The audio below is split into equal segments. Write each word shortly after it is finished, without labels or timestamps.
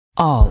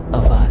All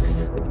of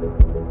us.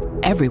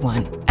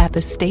 Everyone at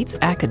the state's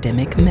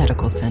academic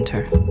medical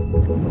center.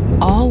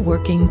 All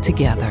working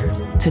together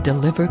to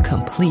deliver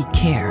complete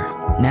care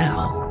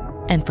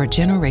now and for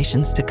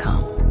generations to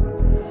come.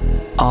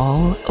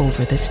 All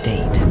over the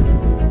state,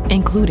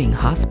 including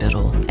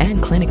hospital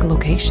and clinic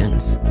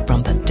locations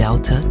from the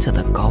Delta to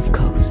the Gulf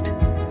Coast.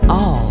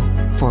 All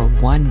for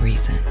one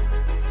reason.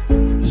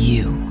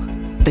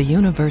 You, the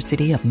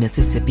University of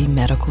Mississippi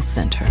Medical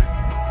Center.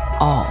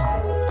 All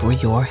for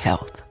your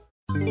health.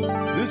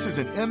 This is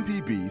an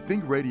MPB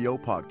Think Radio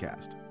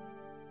podcast.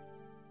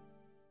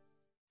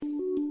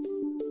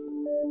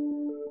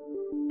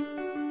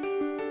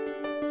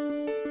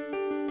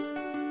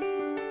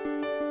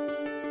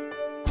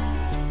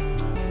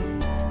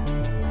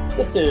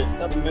 This is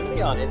Southern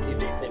Remedy on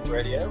MPB Think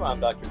Radio. I'm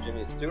Dr.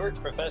 Jimmy Stewart,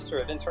 Professor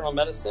of Internal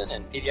Medicine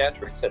and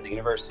Pediatrics at the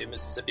University of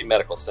Mississippi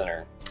Medical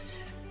Center.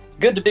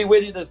 Good to be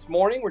with you this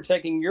morning. We're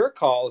taking your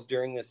calls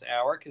during this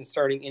hour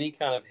concerning any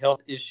kind of health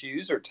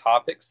issues or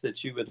topics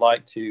that you would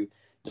like to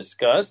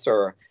discuss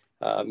or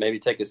maybe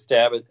take a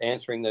stab at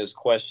answering those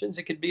questions.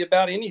 It could be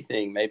about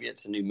anything. Maybe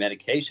it's a new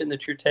medication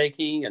that you're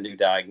taking, a new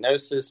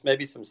diagnosis,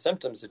 maybe some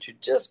symptoms that you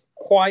just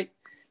quite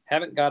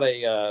haven't got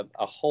a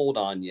hold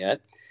on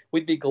yet.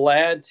 We'd be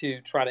glad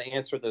to try to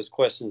answer those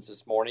questions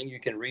this morning.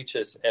 You can reach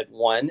us at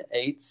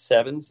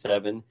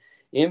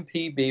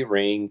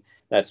 1-877-MPB-RING.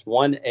 That's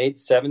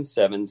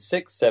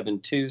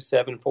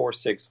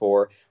 1-877-672-7464.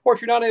 Or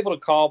if you're not able to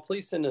call,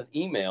 please send an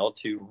email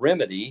to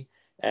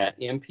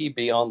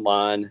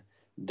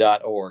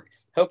remedy@mpbonline.org.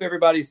 Hope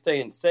everybody's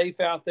staying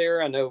safe out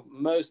there. I know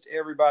most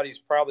everybody's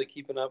probably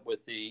keeping up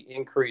with the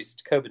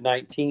increased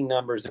COVID-19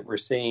 numbers that we're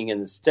seeing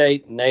in the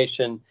state and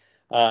nation.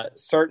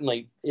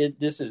 Certainly,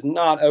 this is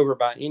not over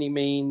by any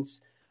means.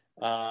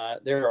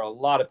 There are a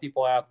lot of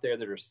people out there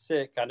that are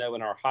sick. I know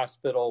in our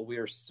hospital,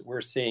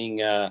 we're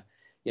seeing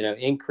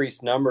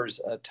increased numbers,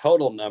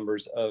 total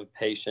numbers of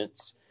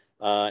patients.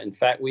 In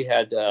fact, we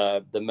had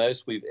the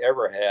most we've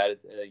ever had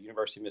at the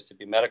University of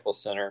Mississippi Medical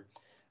Center.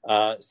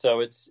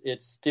 So it's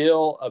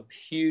still a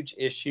huge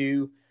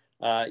issue,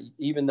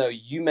 even though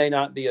you may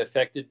not be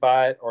affected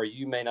by it or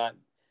you may not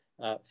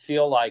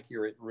feel like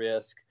you're at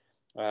risk.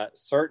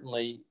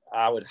 Certainly,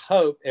 I would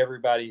hope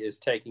everybody is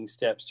taking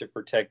steps to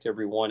protect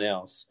everyone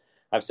else.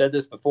 I've said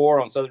this before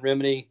on Southern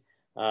Remedy,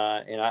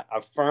 and I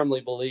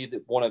firmly believe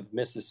that one of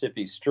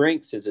Mississippi's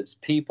strengths is its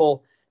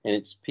people and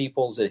its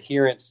people's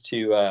adherence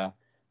to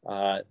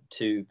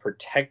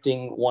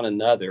protecting one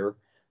another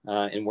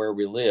and where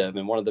we live.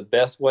 And one of the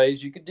best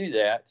ways you could do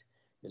that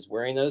is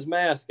wearing those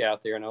masks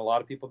out there. I know a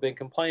lot of people have been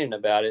complaining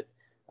about it.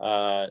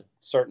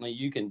 Certainly,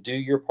 you can do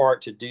your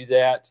part to do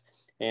that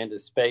and to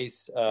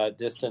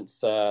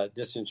distance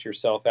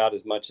yourself out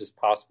as much as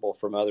possible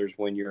from others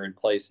when you're in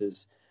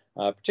places,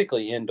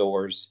 particularly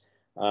indoors,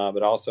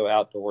 but also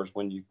outdoors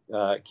when you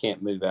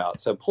can't move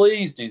out. So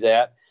please do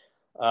that.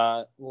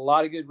 A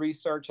lot of good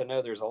research. I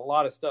know there's a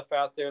lot of stuff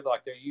out there,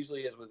 like there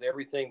usually is with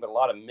everything, but a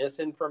lot of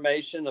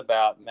misinformation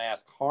about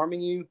masks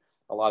harming you,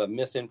 a lot of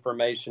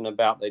misinformation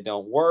about they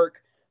don't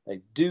work. They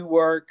do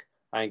work.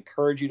 I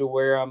encourage you to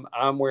wear them.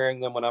 I'm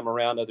wearing them when I'm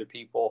around other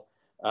people.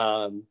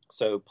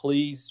 So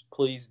please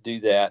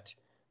do that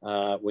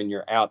when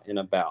you're out and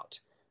about.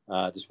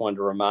 Just wanted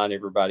to remind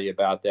everybody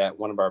about that.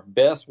 One of our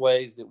best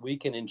ways that we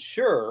can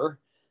ensure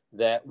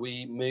that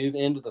we move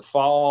into the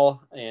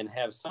fall and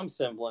have some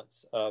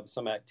semblance of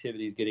some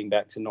activities getting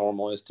back to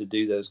normal is to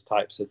do those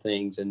types of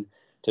things and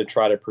to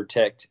try to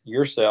protect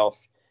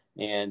yourself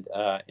and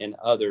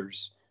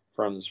others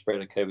from the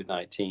spread of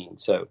COVID-19.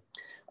 So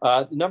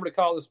the number to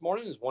call this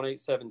morning is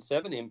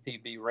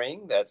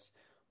 1-877-MPB-RING. That's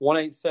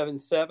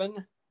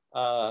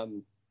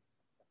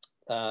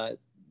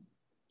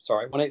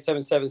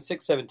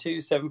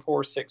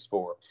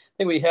 1-877-672-7464. I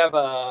think we have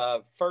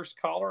a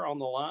first caller on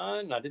the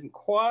line. I didn't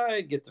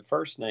quite get the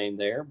first name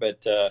there,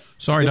 but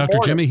sorry, Dr.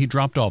 Jimmy, he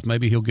dropped off.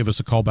 Maybe he'll give us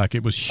a call back.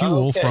 It was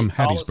Huel from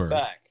Hattiesburg. Call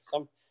us back.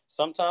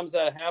 Sometimes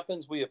that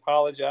happens. We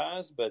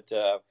apologize, but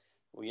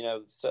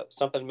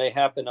something may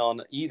happen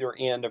on either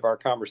end of our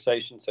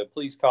conversation. So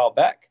please call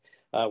back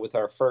with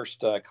our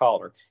first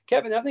caller.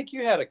 Kevin, I think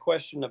you had a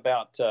question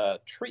about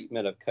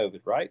treatment of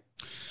COVID, right?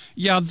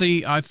 Yeah,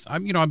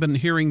 I've been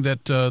hearing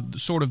that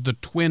sort of the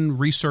twin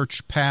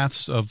research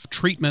paths of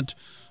treatment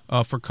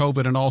for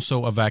COVID and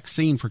also a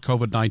vaccine for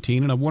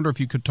COVID-19. And I wonder if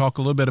you could talk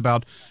a little bit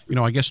about,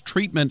 I guess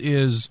treatment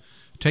is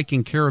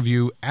taking care of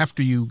you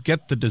after you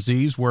get the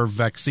disease, where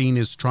vaccine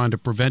is trying to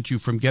prevent you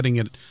from getting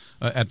it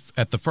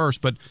at the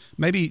first. But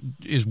maybe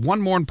is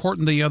one more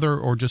important than the other,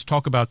 or just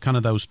talk about kind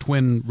of those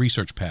twin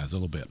research paths a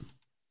little bit?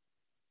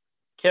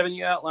 Kevin,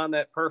 you outlined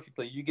that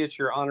perfectly. You get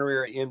your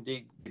honorary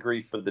MD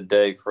degree for the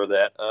day for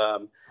that.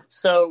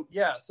 So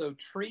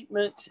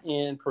treatment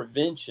and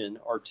prevention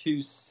are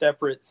two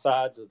separate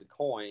sides of the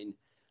coin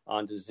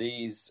on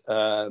disease,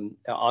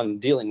 on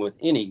dealing with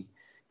any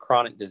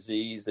chronic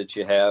disease that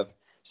you have.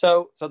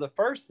 So the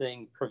first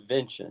thing,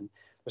 prevention.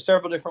 There's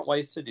several different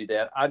ways to do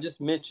that. I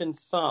just mentioned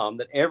some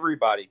that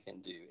everybody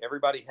can do.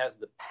 Everybody has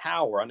the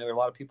power. I know a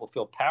lot of people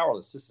feel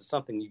powerless. This is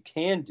something you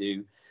can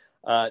do.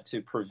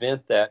 to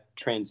prevent that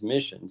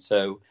transmission.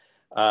 So,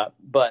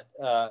 but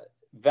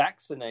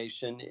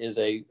vaccination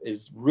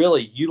is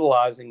really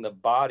utilizing the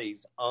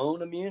body's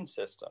own immune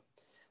system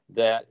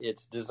that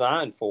it's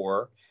designed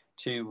for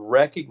to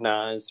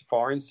recognize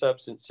foreign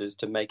substances,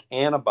 to make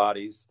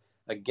antibodies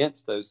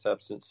against those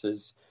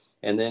substances,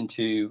 and then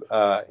to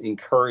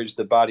encourage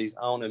the body's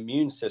own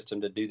immune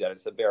system to do that.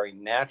 It's a very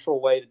natural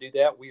way to do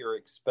that. We are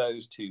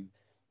exposed to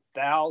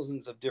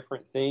thousands of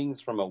different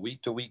things from a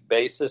week-to-week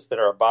basis that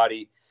our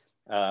body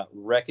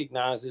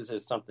recognizes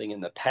as something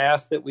in the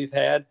past that we've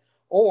had,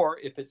 or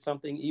if it's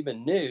something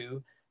even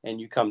new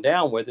and you come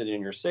down with it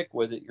and you're sick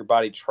with it, your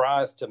body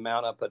tries to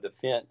mount up a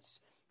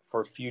defense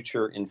for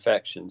future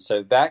infections.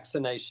 So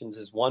vaccinations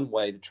is one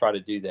way to try to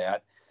do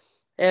that.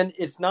 And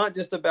it's not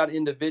just about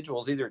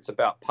individuals either, it's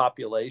about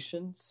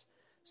populations.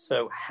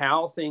 So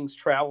how things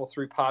travel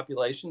through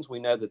populations, we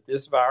know that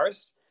this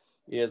virus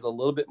is a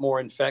little bit more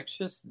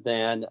infectious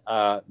than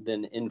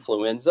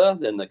influenza,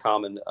 than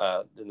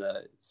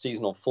the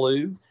seasonal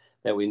flu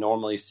that we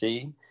normally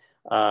see.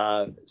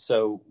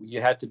 So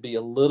you have to be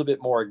a little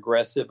bit more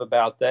aggressive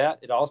about that.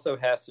 It also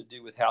has to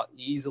do with how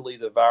easily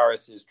the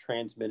virus is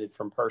transmitted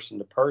from person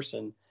to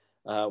person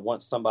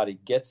once somebody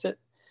gets it.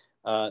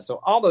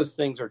 So all those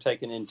things are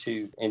taken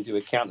into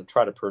account to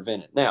try to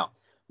prevent it. Now,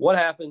 what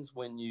happens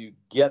when you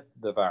get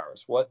the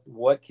virus?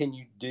 What can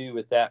you do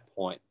at that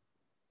point?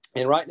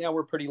 And right now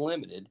we're pretty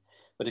limited.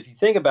 But if you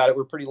think about it,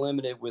 we're pretty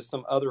limited with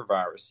some other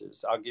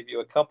viruses. I'll give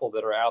you a couple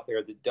that are out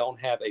there that don't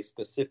have a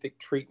specific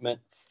treatment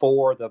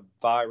for the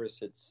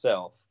virus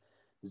itself.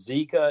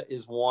 Zika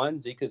is one.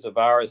 Zika is a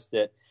virus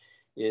that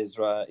is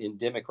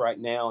endemic right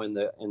now in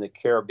the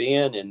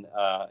Caribbean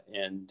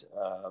and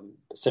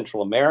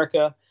Central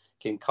America.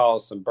 Can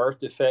cause some birth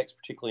defects,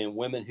 particularly in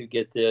women who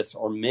get this,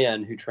 or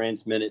men who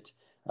transmit it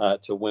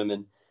to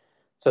women.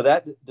 So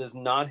that does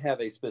not have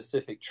a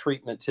specific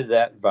treatment to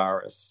that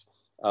virus.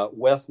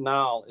 West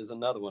Nile is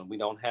another one. We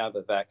don't have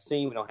a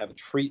vaccine. We don't have a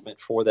treatment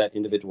for that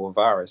individual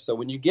virus. So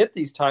when you get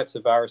these types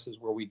of viruses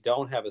where we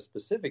don't have a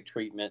specific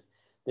treatment,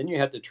 then you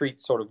have to treat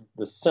sort of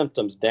the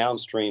symptoms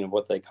downstream of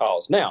what they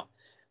cause. Now,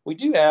 we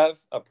do have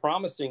a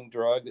promising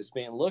drug that's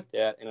being looked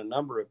at in a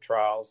number of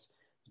trials.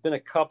 There's been a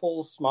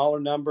couple smaller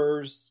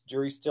numbers.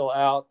 Jury's still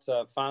out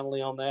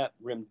finally on that.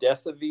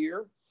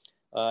 Remdesivir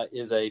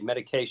is a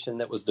medication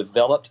that was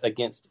developed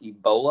against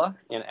Ebola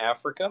in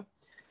Africa.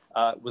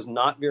 Was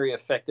not very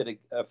effective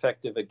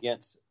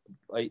against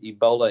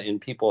Ebola in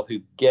people who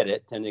get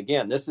it. And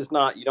again, this is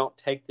not, you don't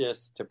take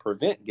this to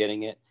prevent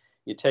getting it.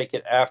 You take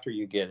it after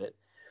you get it.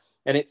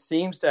 And it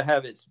seems to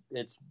have its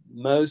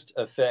most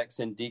effects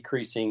in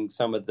decreasing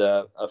some of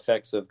the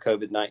effects of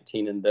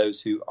COVID-19 in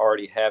those who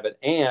already have it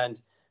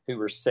and who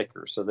are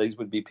sicker. So these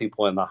would be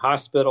people in the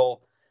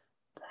hospital,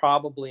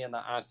 probably in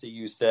the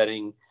ICU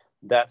setting.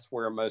 That's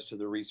where most of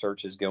the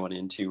research is going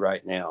into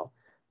right now.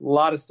 A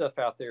lot of stuff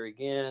out there,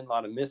 again, a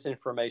lot of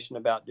misinformation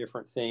about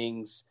different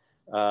things.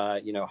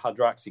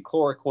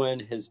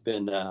 Hydroxychloroquine has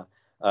been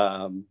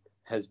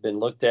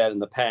looked at in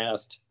the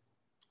past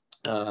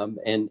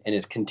and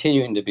is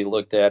continuing to be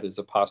looked at as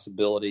a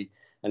possibility.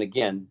 And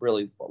again,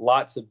 really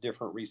lots of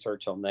different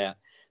research on that.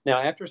 Now,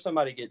 after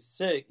somebody gets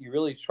sick, you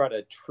really try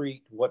to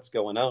treat what's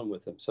going on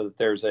with them so that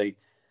there's a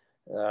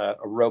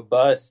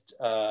robust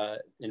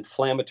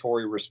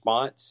inflammatory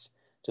response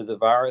to the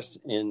virus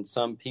in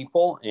some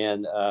people,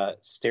 and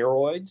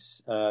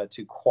steroids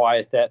to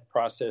quiet that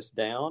process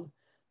down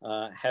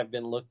have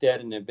been looked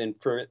at and have been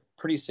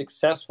pretty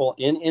successful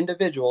in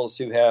individuals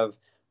who have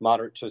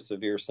moderate to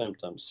severe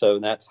symptoms. So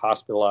that's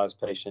hospitalized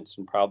patients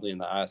and probably in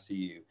the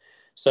ICU.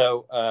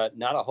 So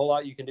not a whole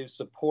lot you can do.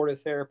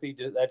 Supportive therapy,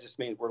 that just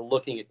means we're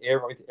looking at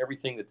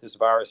everything that this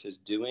virus is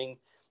doing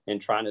and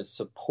trying to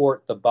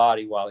support the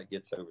body while it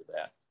gets over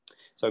that.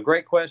 So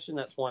great question.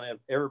 That's one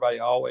everybody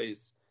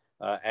always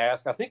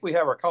ask. I think we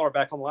have our caller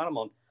back on the line. I'm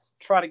going to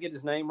try to get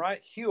his name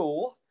right.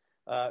 Huel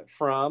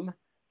from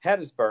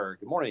Hattiesburg.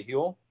 Good morning,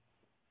 Huel.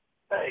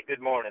 Hey,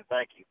 good morning.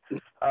 Thank you. This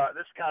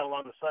is kind of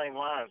along the same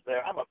lines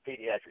there. I'm a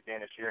pediatric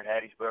dentist here in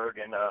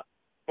Hattiesburg and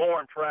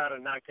born tried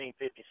in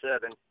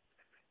 1957.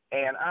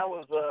 And I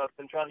was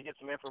been trying to get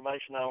some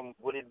information on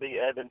would it be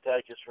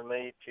advantageous for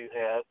me to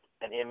have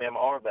an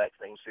MMR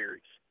vaccine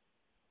series?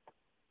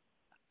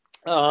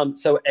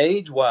 So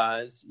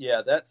age-wise,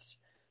 yeah, that's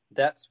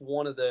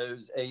one of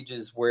those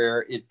ages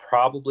where it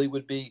probably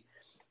would be,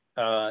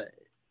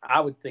 I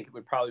would think it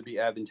would probably be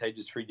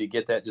advantageous for you to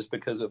get that just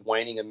because of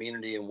waning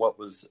immunity and what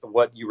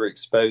you were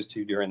exposed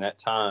to during that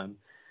time.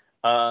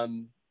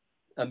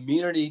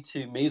 Immunity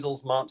to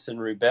measles, mumps, and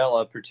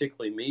rubella,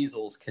 particularly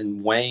measles,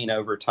 can wane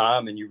over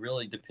time, and you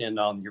really depend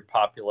on your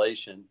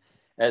population.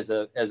 As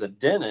a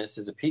dentist,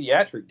 as a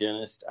pediatric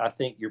dentist, I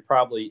think you're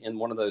probably in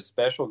one of those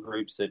special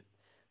groups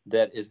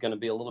that is going to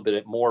be a little bit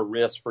at more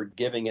risk for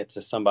giving it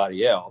to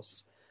somebody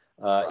else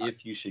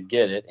if you should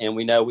get it. And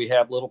we know we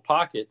have little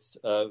pockets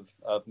of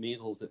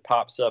measles that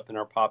pops up in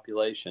our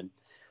population.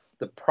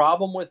 The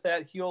problem with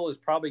that, Huel, is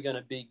probably going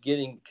to be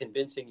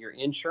convincing your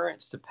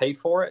insurance to pay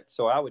for it.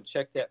 So I would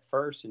check that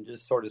first and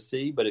just sort of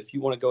see. But if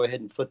you want to go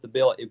ahead and foot the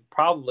bill, if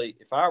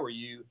I were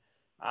you,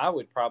 I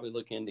would probably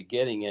look into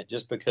getting it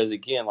just because,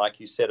 again,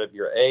 like you said, of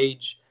your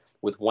age,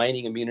 with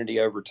waning immunity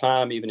over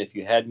time, even if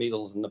you had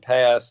measles in the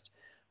past,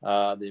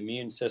 the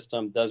immune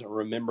system doesn't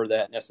remember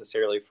that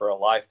necessarily for a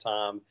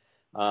lifetime.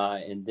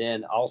 And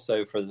then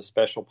also for the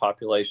special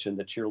population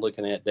that you're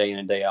looking at day in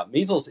and day out.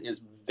 Measles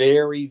is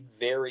very,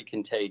 very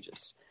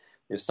contagious.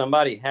 If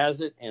somebody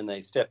has it and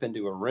they step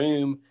into a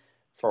room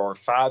for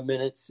 5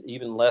 minutes,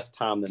 even less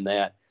time than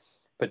that,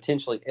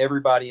 potentially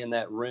everybody in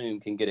that room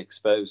can get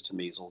exposed to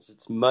measles.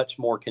 It's much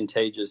more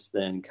contagious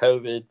than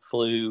COVID,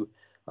 flu,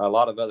 a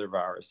lot of other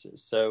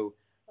viruses. So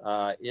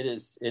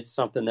it's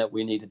something that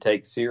we need to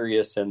take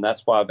serious, and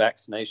that's why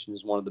vaccination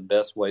is one of the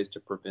best ways to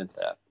prevent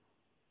that.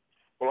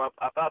 Well,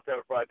 I thought that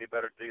would probably be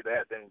better to do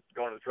that than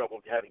going to the trouble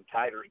of having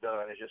titers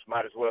done. It just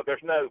might as well.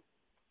 There's no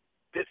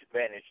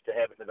disadvantage to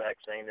having the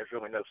vaccine. There's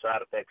really no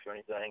side effects or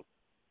anything,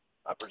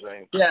 I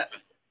presume.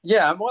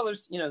 Yeah. Well,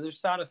 there's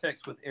side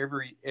effects with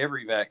every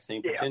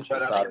vaccine, potential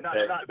side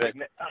effects, not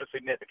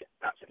significant.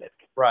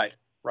 Right.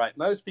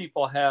 Most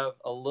people have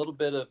a little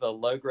bit of a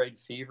low-grade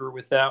fever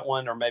with that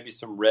one, or maybe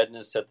some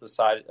redness at the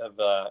site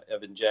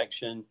of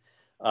injection.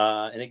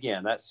 And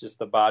again, that's just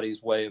the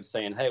body's way of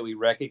saying, hey, we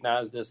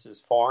recognize this as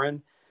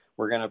foreign.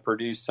 We're going to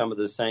produce some of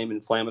the same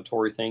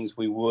inflammatory things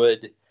we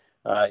would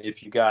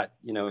if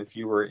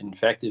you were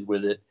infected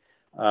with it.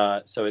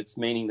 So it's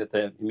meaning that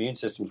the immune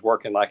system's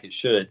working like it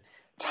should.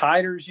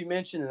 Titers you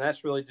mentioned, and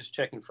that's really just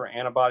checking for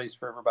antibodies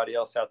for everybody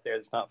else out there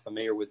that's not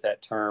familiar with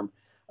that term.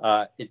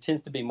 It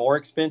tends to be more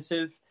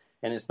expensive,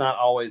 and it's not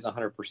always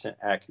 100%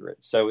 accurate.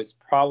 So it's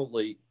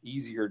probably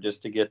easier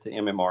just to get the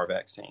MMR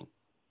vaccine.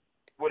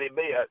 Would it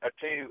be a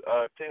two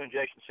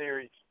injection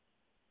series?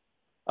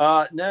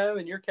 No,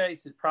 in your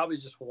case, it's probably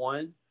just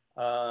one.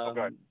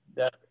 Okay.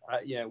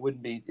 It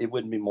wouldn't be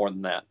more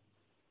than that.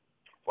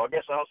 Well, I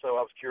guess also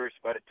I was curious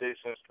about it too,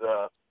 since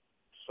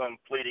some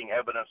fleeting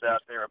evidence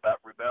out there about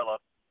rubella,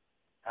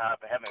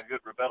 having a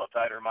good rubella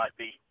titer might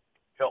be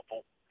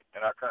helpful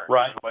in our current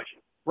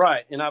situation.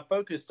 Right, and I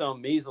focused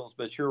on measles,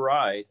 but you're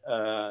right.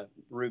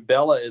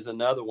 Rubella is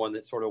another one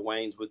that sort of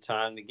wanes with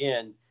time.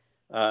 Again,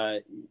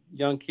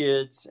 young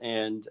kids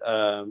and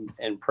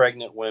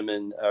pregnant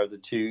women are the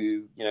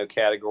two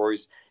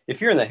categories. If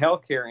you're in the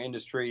healthcare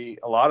industry,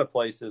 a lot of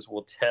places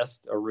will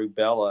test a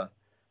rubella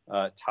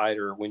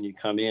titer when you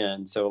come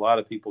in. So a lot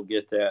of people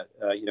get that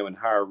in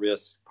higher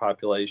risk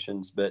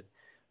populations. But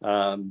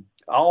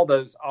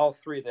all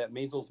three of that,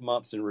 measles,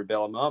 mumps, and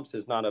rubella. Mumps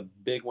is not a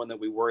big one that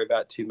we worry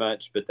about too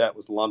much, but that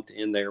was lumped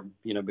in there,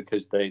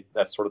 because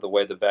that's sort of the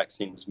way the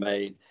vaccine was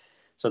made.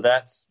 So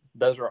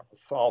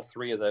all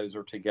three of those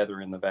are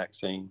together in the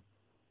vaccine.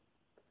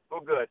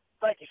 Well, good.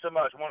 Thank you so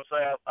much. I want to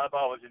say I've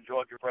always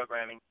enjoyed your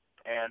programming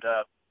and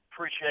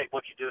appreciate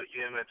what you do at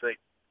UMNC.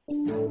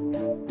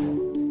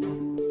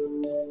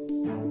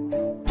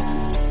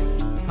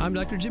 I'm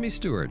Dr. Jimmy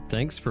Stewart.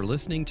 Thanks for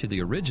listening to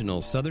the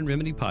original Southern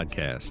Remedy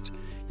podcast.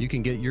 You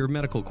can get your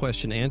medical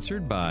question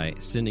answered by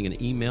sending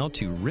an email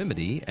to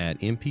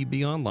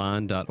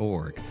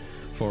remedy@mpbonline.org.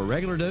 For a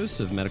regular dose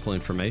of medical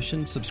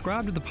information,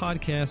 subscribe to the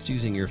podcast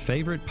using your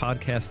favorite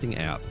podcasting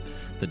app.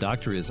 The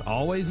doctor is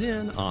always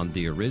in on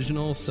the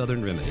original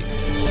Southern Remedy.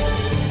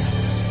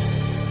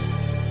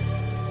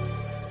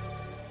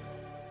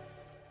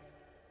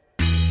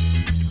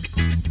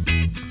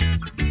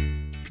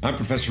 I'm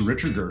Professor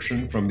Richard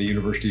Gershon from the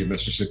University of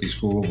Mississippi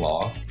School of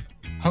Law,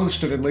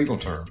 host of In Legal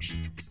Terms.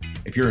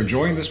 If you're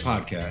enjoying this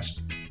podcast,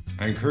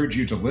 I encourage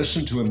you to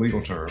listen to In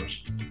Legal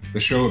Terms, the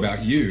show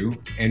about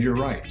you and your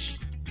rights.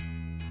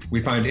 We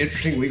find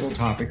interesting legal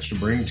topics to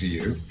bring to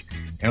you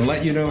and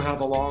let you know how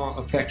the law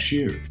affects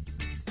you.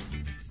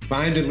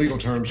 Find In Legal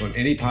Terms on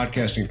any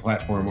podcasting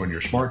platform on your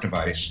smart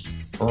device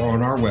or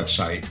on our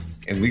website,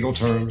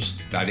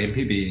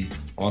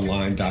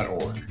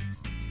 inlegalterms.mpbonline.org.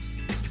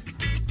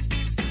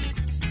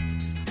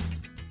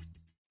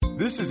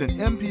 This is an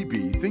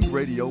MPB Think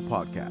Radio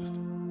podcast.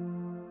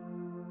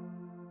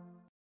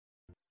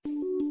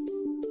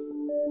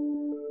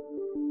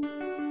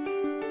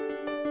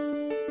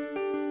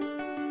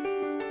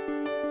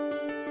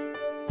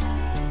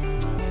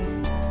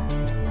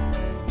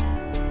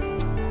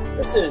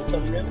 This is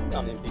Southern Remedy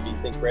on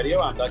MPB Think Radio.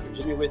 I'm Dr.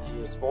 Jimmy with you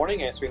this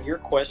morning, answering your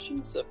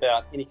questions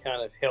about any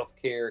kind of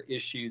healthcare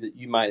issue that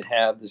you might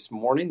have this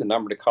morning. The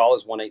number to call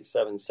is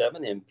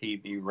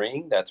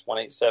 1-877-MPB-RING. That's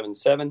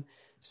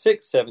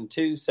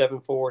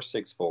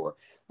 1-877-672-7464.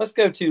 Let's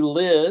go to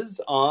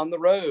Liz on the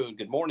road.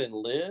 Good morning,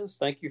 Liz.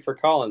 Thank you for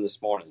calling this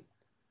morning.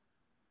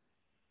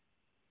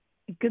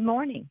 Good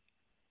morning.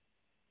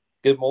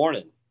 Good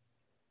morning.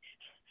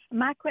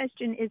 My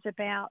question is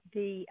about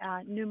the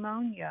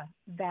pneumonia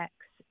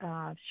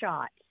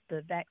shots,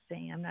 the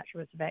vaccine. I'm not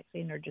sure if it's a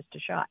vaccine or just a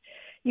shot.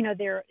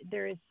 There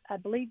is, I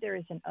believe there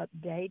is an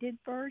updated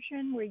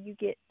version where you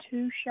get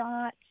 2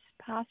 shots,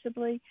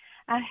 possibly.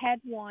 I had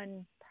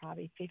one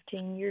probably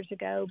 15 years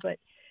ago, but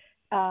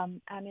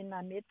I'm in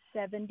my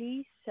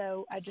mid-70s,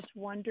 so I just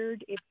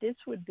wondered if this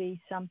would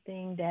be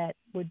something that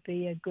would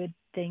be a good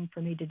thing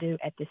for me to do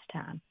at this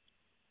time.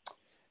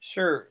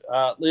 Sure.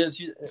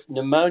 Liz,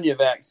 pneumonia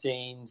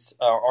vaccines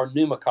are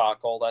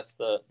pneumococcal. That's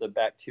the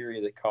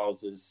bacteria that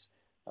causes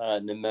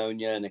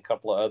pneumonia and a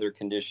couple of other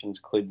conditions,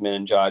 including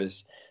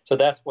meningitis. So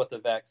that's what the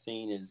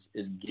vaccine is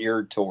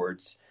geared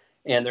towards.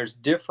 And there's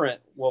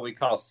different, what we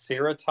call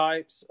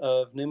serotypes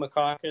of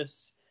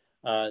pneumococcus.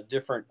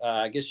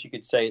 I guess you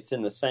could say it's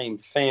in the same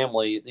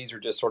family. These are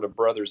just sort of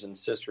brothers and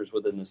sisters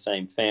within the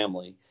same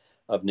family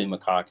of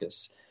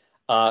pneumococcus.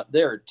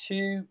 There are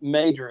two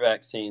major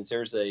vaccines.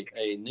 There's a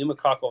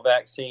pneumococcal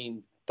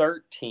vaccine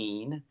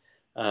 13.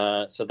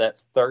 So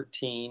that's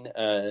 13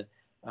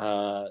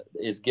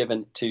 is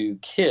given to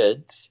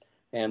kids,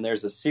 and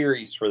there's a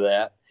series for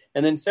that.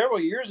 And then several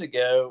years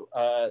ago,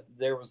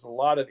 there was a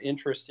lot of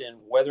interest in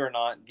whether or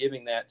not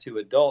giving that to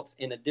adults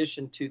in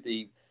addition to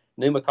the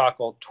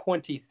pneumococcal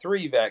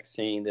 23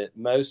 vaccine that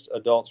most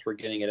adults were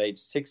getting at age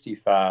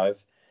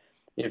 65.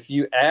 If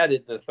you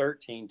added the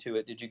 13 to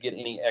it, did you get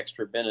any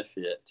extra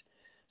benefit?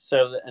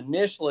 So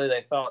initially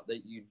they thought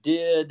that you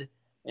did.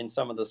 In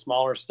some of the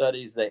smaller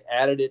studies, they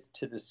added it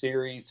to the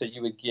series, so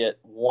you would get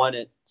one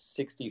at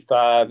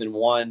 65 and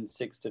one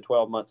 6 to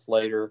 12 months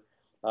later,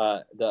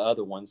 the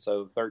other one,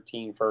 so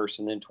 13 first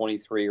and then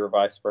 23 or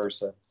vice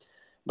versa.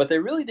 But they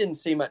really didn't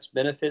see much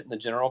benefit in the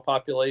general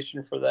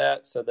population for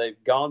that, so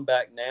they've gone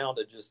back now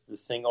to just the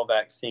single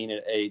vaccine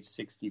at age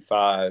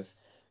 65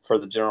 for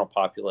the general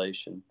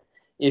population.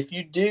 If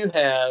you do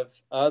have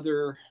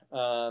other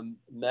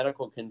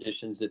medical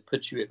conditions that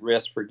put you at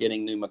risk for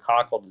getting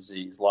pneumococcal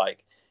disease,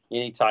 like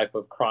any type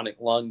of chronic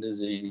lung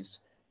disease,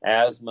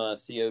 asthma,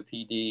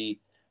 COPD,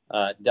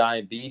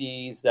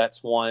 diabetes,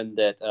 that's one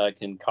that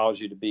can cause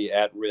you to be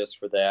at risk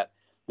for that.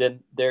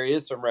 Then there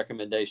is some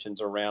recommendations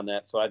around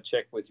that. So I'd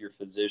check with your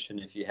physician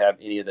if you have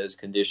any of those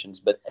conditions.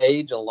 But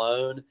age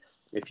alone,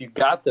 if you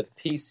got the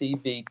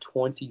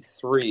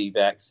PCV23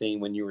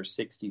 vaccine when you were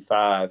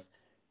 65,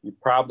 you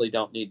probably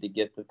don't need to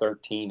get the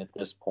 13 at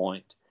this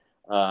point.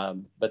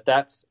 But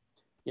that's,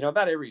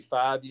 about every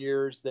 5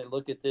 years they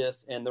look at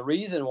this. And the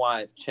reason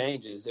why it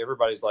changes,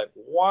 everybody's like,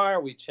 why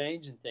are we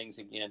changing things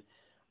again?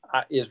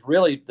 Is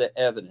really the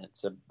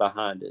evidence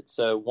behind it.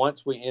 So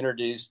once we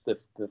introduced the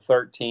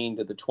 13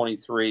 to the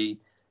 23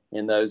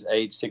 in those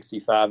age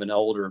 65 and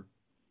older,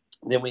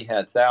 then we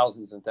had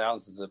thousands and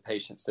thousands of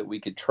patients that we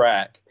could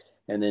track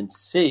and then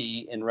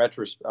see in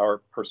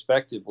or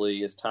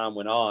prospectively as time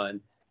went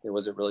on, it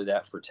wasn't really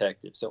that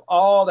protective. So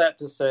all that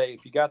to say,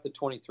 if you got the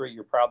 23,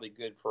 you're probably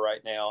good for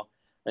right now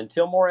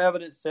until more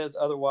evidence says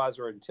otherwise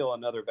or until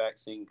another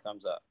vaccine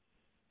comes up.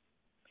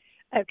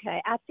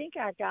 Okay, I think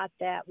I got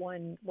that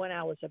one when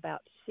I was about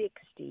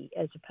 60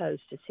 as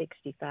opposed to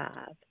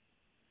 65.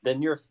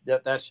 Then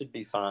that should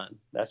be fine.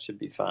 That should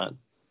be fine.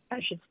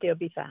 I should still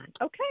be fine.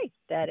 Okay,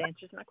 that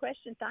answers my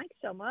question. Thanks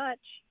so much.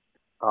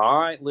 All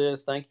right,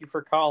 Liz, thank you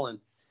for calling.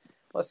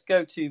 Let's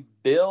go to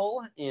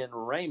Bill in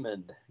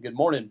Raymond. Good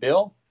morning,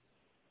 Bill.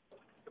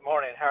 Good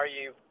morning. How are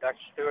you, Dr.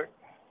 Stewart?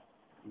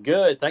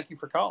 Good. Thank you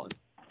for calling.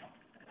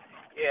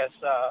 Yes,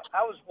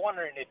 I was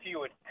wondering if you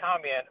would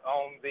comment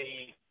on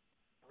the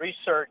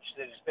research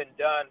that has been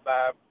done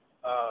by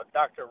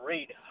Dr.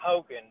 Reed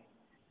Hogan.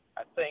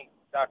 I think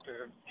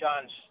Dr.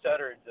 John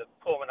Studdard, the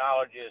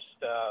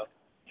pulmonologist,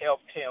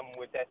 helped him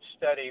with that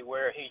study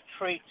where he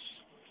treats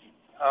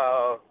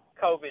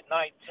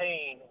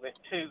COVID-19 with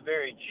two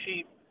very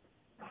cheap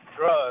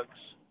drugs.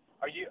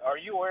 Are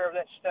you aware of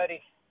that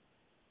study?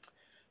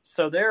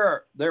 So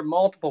there are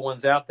multiple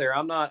ones out there.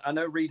 I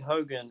know Reed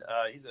Hogan,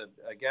 he's a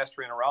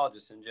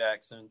gastroenterologist in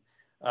Jackson.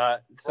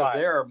 So right.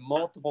 There are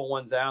multiple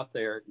ones out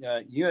there.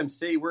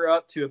 UMC, we're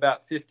up to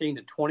about 15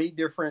 to 20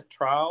 different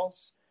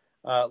trials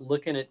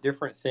looking at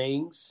different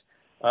things.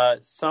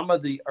 Some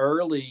of the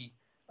early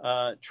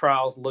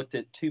trials looked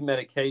at two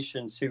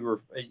medications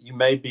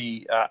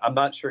I'm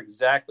not sure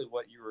exactly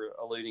what you were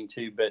alluding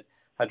to, but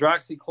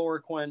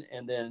hydroxychloroquine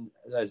and then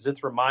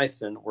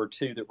azithromycin were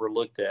two that were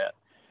looked at.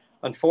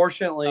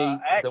 Unfortunately,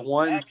 the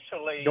one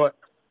actually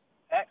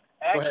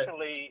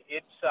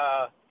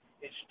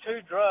it's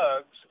two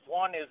drugs.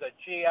 One is a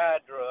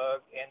GI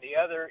drug, and the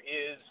other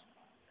is,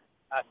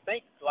 I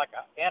think, like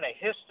an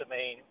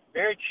antihistamine,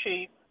 very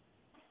cheap.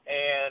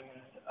 And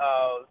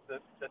the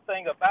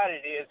thing about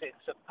it is, it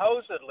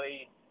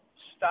supposedly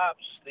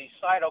stops the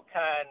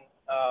cytokine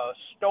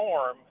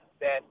storm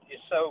that is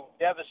so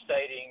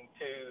devastating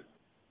to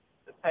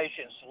the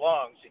patient's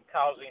lungs and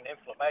causing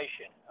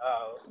inflammation.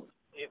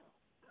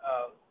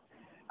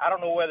 I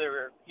don't know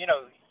whether,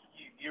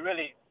 you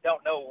really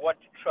don't know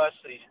what to trust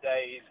these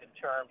days in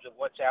terms of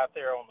what's out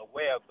there on the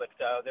web, but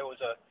there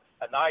was a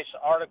nice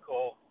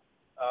article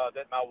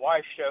that my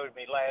wife showed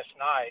me last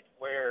night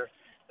where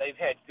they've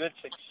had good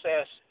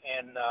success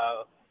in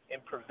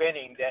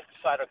preventing that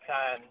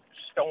cytokine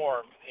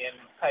storm in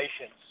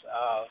patients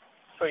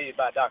treated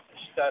by Dr.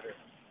 Studdard.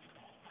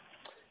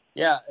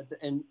 Yeah,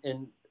 and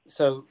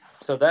so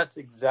that's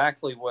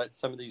exactly what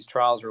some of these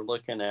trials are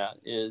looking at,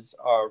 is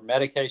our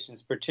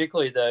medications,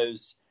 particularly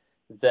those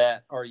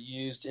that are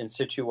used in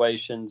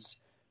situations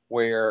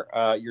where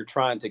you're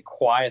trying to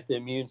quiet the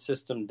immune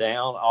system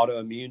down,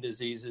 autoimmune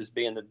diseases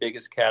being the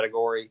biggest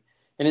category.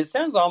 And it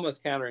sounds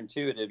almost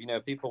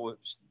counterintuitive. People would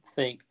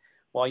think,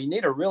 well, you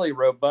need a really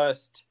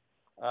robust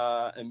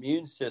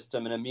immune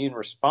system and immune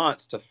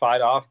response to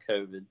fight off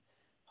COVID.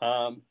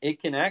 It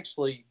can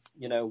actually,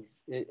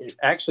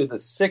 actually the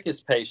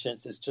sickest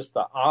patients is just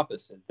the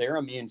opposite. Their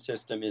immune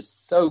system is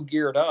so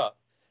geared up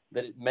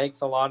that it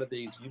makes a lot of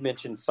these, you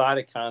mentioned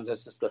cytokines,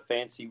 that's just the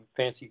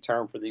fancy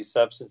term for these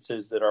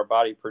substances that our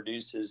body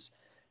produces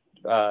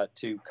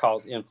to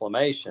cause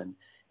inflammation.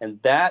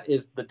 And that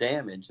is the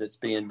damage that's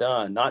being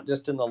done, not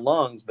just in the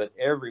lungs, but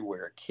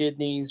everywhere.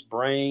 Kidneys,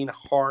 brain,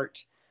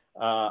 heart.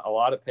 A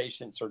lot of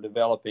patients are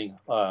developing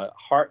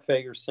heart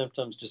failure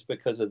symptoms just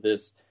because of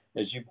this.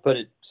 As you put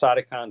it,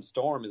 cytokine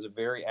storm is a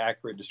very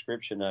accurate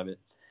description of it.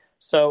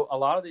 So a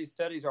lot of these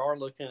studies are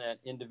looking at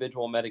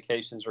individual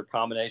medications or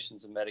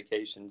combinations of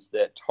medications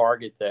that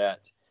target that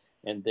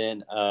and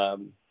then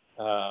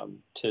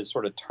to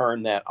sort of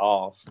turn that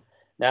off.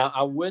 Now,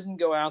 I wouldn't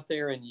go out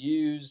there and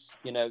use,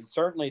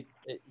 certainly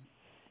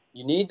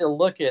you need to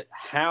look at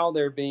how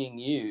they're being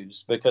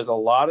used, because a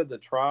lot of the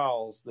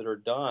trials that are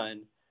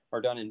done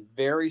in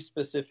very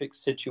specific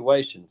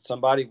situations.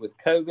 Somebody with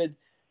COVID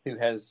who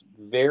has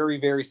very,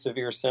 very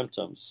severe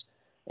symptoms,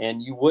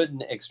 and you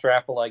wouldn't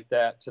extrapolate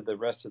that to the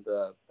rest of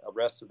the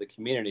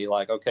community.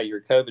 Like, okay, you're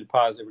COVID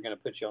positive, we're going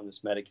to put you on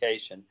this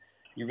medication.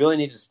 You really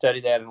need to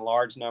study that in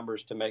large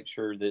numbers to make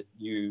sure that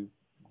you're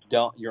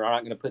not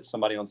going to put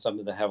somebody on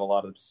something that have a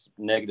lot of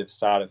negative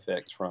side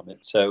effects from it.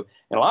 So,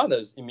 and a lot of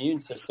those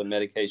immune system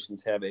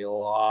medications have a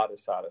lot of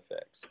side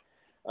effects.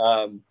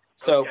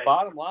 So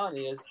bottom line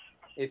is,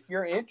 if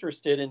you're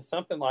interested in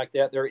something like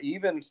that, there are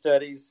even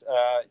studies.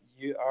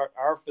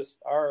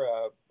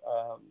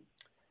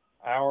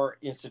 Our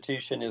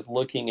institution is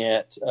looking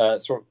at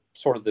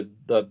sort of the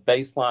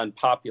baseline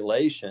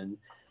population.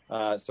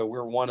 So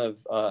we're one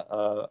of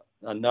a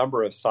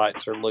number of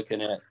sites that are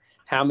looking at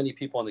how many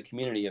people in the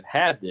community have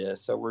had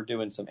this. So we're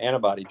doing some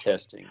antibody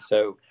testing.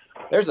 So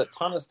there's a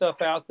ton of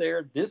stuff out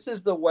there. This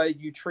is the way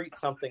you treat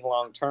something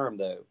long term,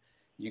 though.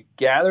 You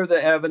gather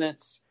the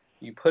evidence,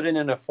 you put it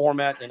in a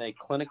format in a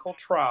clinical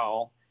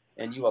trial,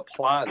 and you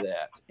apply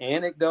that.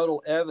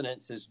 Anecdotal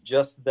evidence is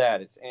just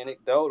that. It's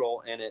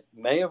anecdotal, and it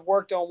may have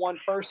worked on one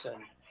person,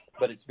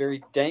 but it's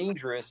very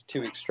dangerous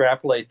to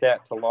extrapolate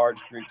that to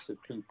large groups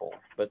of people.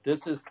 But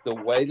this is the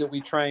way that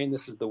we train.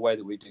 This is the way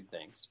that we do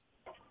things.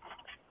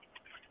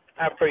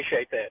 I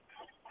appreciate that.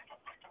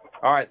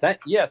 All right. Thank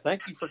you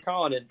for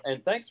calling,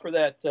 and thanks for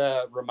that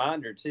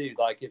reminder too.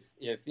 Like if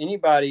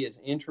anybody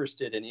is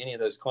interested in any of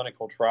those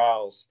clinical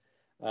trials,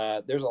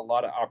 there's a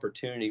lot of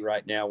opportunity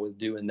right now with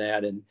doing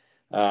that. And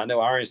I know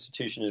our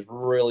institution is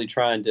really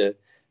trying to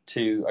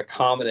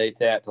accommodate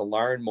that, to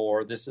learn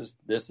more. This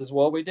is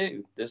what we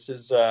do. This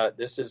is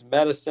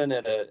medicine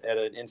at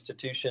an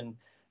institution.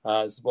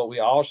 This is what we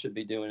all should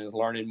be doing, is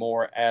learning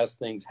more as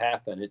things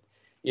happen. It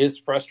is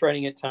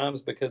frustrating at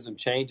times because of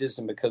changes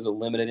and because of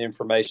limited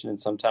information, and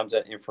sometimes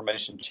that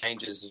information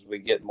changes as we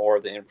get more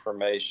of the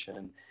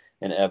information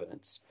and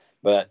evidence.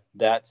 But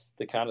that's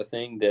the kind of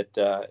thing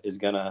that is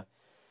going to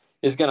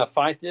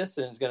fight this,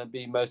 and is going to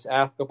be most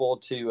applicable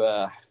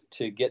to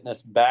getting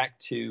us back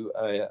to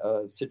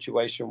a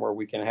situation where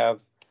we can have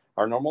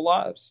our normal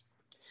lives.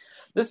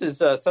 This is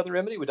Southern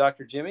Remedy with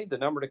Dr. Jimmy. The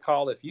number to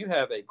call if you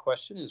have a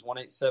question is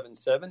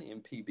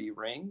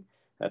 1-877-MPB-RING.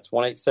 That's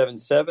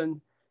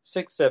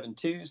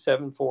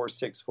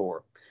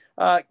 1-877-672-7464.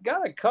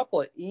 Got a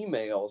couple of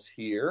emails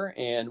here,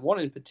 and one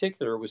in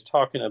particular was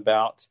talking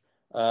about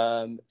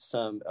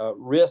some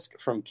risk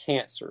from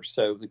cancer.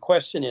 So the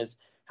question is,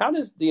 how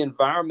does the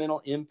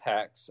environmental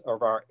impacts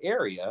of our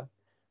area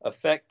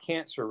affect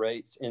cancer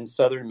rates in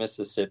southern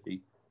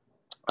Mississippi?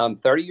 I'm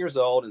 30 years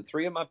old, and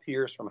 3 of my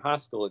peers from high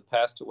school have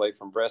passed away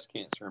from breast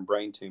cancer and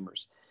brain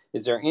tumors.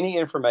 Is there any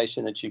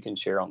information that you can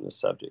share on this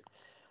subject?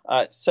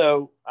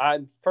 So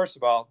I'm, first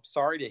of all,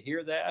 sorry to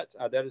hear that.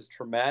 That is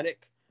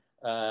traumatic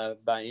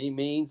by any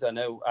means. I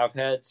know I've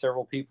had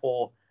several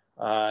people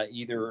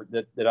either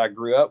that I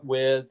grew up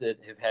with that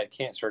have had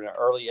cancer at an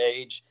early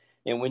age.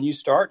 And when you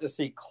start to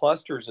see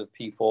clusters of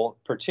people,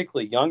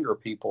 particularly younger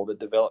people that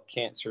develop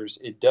cancers,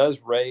 it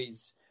does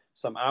raise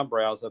some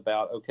eyebrows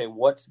about, okay,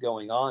 what's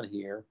going on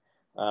here?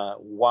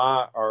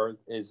 Why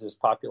is this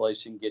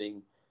population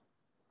getting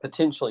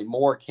potentially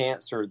more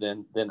cancer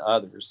than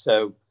others?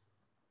 So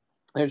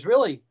there's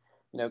really,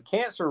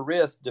 cancer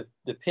risk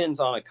depends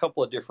on a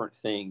couple of different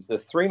things. The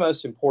 3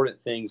 most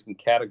important things and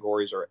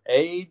categories are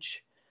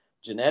age,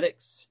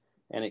 genetics,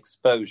 and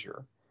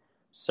exposure.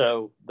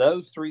 So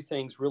those 3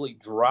 things really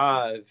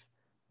drive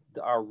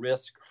our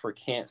risk for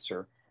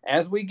cancer.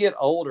 As we get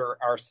older,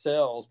 our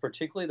cells,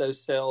 particularly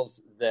those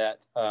cells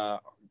that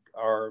have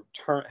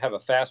a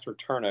faster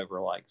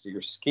turnover, like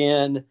your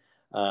skin,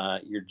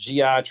 your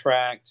GI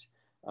tract,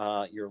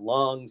 your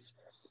lungs,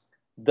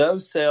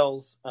 those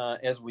cells,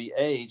 as we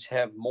age,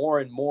 have more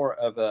and more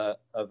of a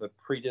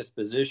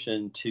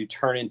predisposition to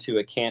turn into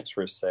a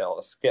cancerous cell,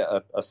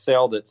 a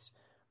cell that's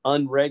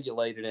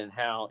unregulated in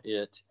how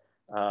it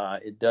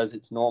does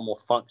its normal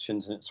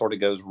functions, and it sort of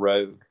goes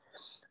rogue.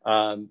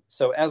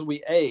 So as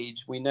we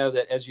age, we know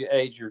that as you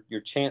age,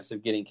 your chance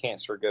of getting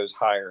cancer goes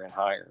higher and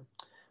higher.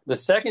 The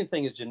second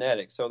thing is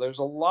genetics. So there's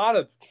a lot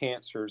of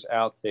cancers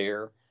out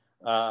there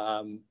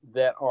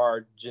that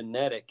are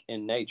genetic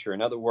in nature.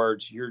 In other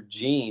words, your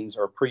genes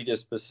are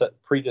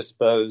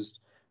predisposed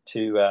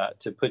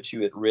to put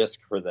you at risk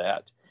for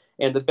that.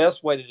 And the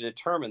best way to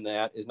determine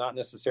that is not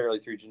necessarily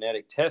through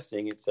genetic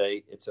testing. It's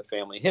a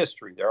family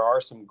history. There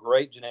are some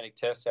great genetic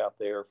tests out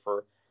there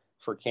for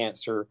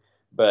cancer,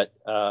 but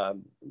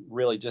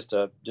really just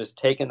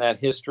taking that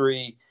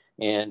history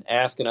and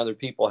asking other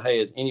people, hey,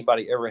 has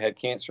anybody ever had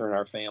cancer in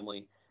our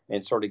family?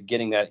 And sort of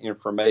getting that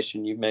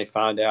information, you may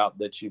find out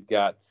that you've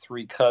got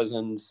 3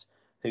 cousins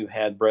who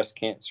had breast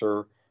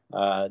cancer.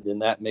 Then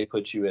that may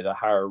put you at a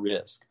higher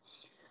risk.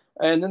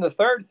 And then the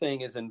third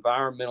thing is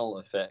environmental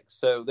effects.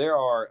 So there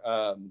are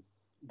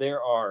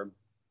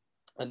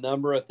a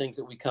number of things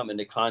that we come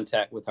into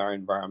contact with our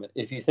environment.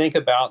 If you think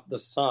about the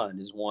sun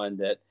is one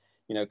that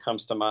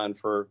comes to mind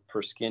for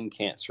skin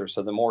cancer.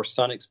 So the more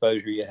sun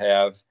exposure you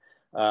have,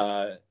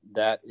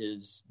 that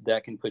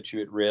can put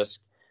you at risk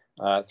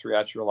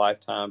throughout your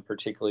lifetime,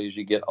 particularly as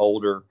you get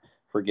older,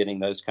 for getting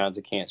those kinds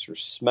of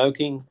cancers.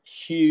 Smoking,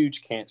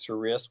 huge cancer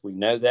risk. We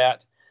know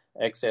that.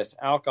 Excess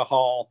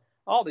alcohol,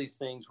 all these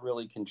things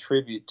really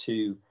contribute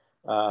to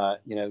our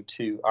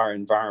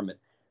environment.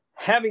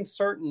 Having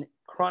certain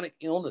chronic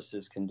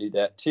illnesses can do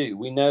that too.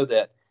 We know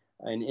that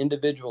in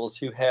individuals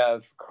who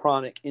have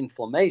chronic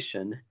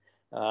inflammation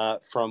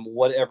from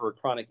whatever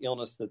chronic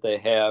illness that they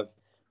have,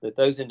 that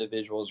those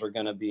individuals are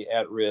going to be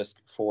at risk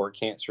for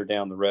cancer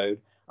down the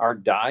road. Our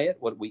diet,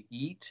 what we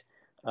eat,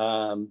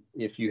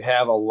 if you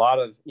have a lot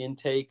of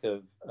intake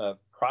of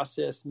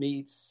processed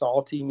meats,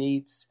 salty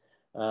meats,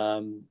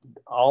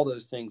 all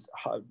those things,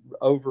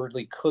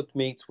 overly cooked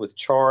meats with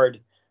charred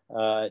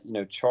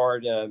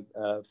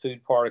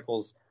food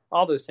particles,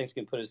 all those things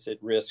can put us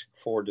at risk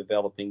for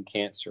developing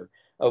cancer.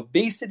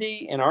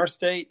 Obesity in our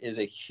state is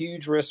a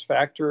huge risk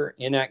factor.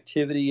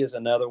 Inactivity is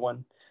another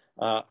one.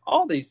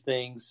 All these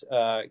things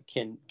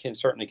can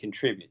certainly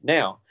contribute.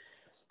 Now,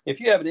 if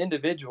you have an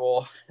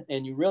individual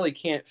and you really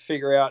can't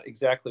figure out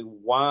exactly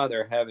why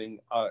they're having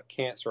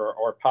cancer,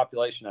 or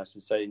population, I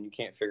should say, and you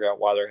can't figure out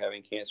why they're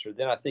having cancer,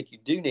 then I think you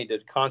do need to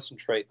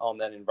concentrate on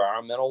that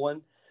environmental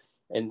one.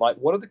 And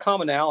what are the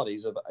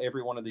commonalities of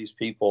every one of these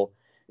people?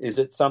 Is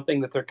it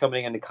something that they're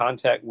coming into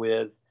contact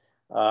with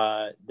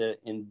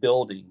in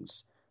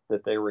buildings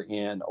that they were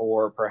in,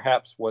 or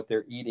perhaps what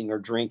they're eating or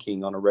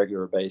drinking on a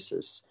regular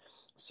basis?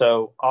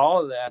 So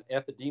all of that,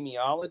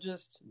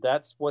 epidemiologists,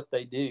 that's what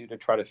they do to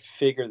try to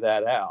figure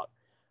that out.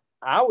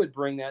 I would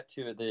bring that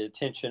to the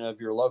attention of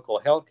your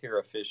local healthcare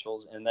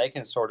officials, and they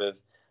can sort of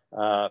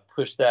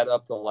push that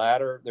up the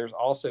ladder. There's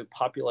also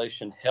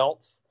population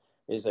health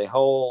is a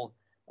whole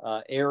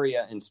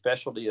area and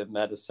specialty of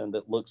medicine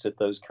that looks at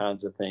those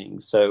kinds of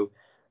things. So,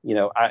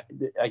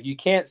 you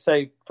can't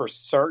say for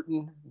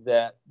certain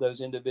that those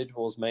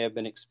individuals may have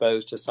been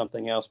exposed to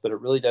something else, but it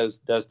really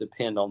does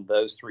depend on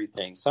those 3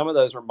 things. Some of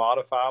those are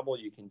modifiable,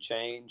 you can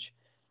change,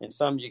 and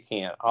some you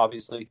can't.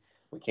 Obviously,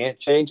 we can't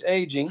change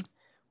aging,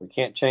 we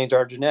can't change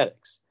our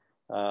genetics,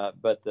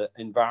 but the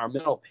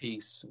environmental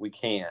piece we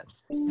can.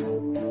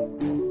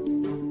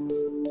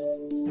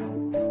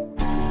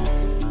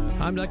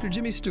 I'm Dr.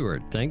 Jimmy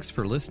Stewart. Thanks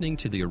for listening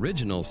to the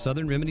original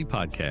Southern Remedy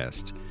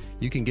podcast.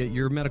 You can get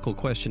your medical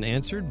question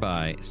answered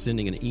by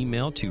sending an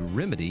email to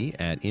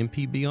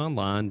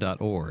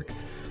remedy@mpbonline.org.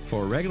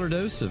 For a regular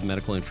dose of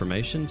medical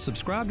information,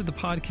 subscribe to the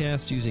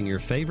podcast using your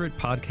favorite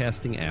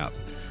podcasting app.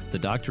 The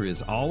doctor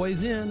is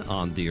always in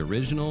on the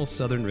original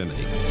Southern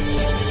Remedy.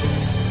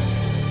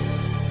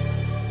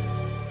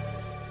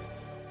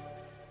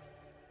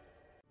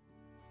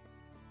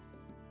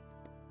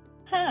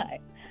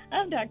 Hi,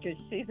 I'm Dr.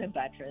 Susan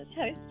Buttress,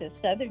 host of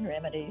Southern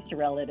Remedies,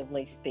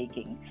 Relatively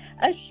Speaking,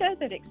 a show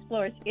that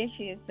explores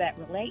issues that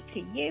relate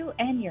to you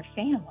and your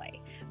family,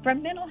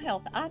 from mental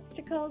health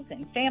obstacles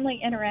and family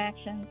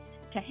interactions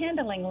to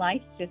handling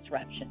life's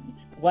disruptions.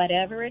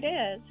 Whatever it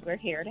is, we're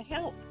here to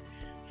help.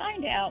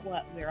 Find out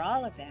what we're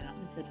all about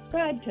and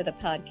subscribe to the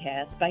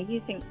podcast by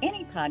using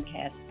any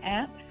podcast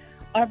app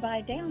or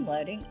by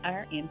downloading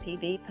our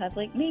MPB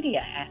Public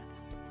Media app.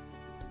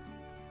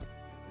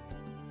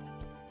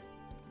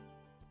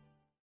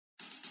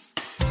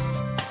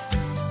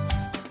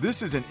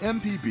 This is an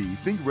MPB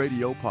Think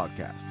Radio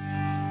podcast.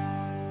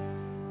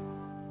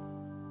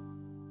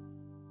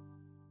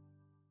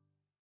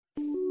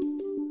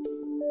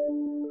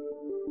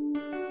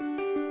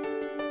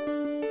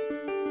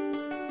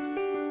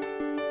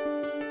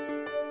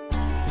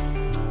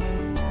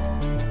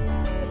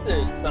 This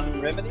is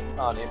Southern Remedy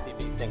on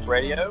MPB Think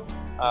Radio.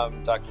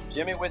 I'm Dr.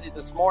 Jimmy with you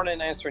this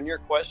morning, answering your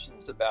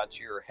questions about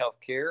your health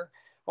care,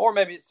 or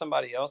maybe it's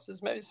somebody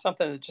else's. Maybe it's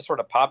something that just sort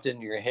of popped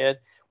into your head.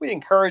 We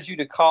encourage you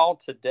to call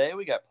today.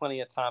 We got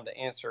plenty of time to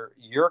answer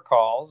your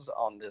calls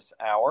on this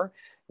hour.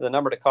 The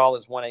number to call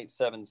is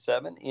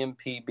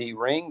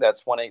 1-877-MPB-RING.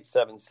 That's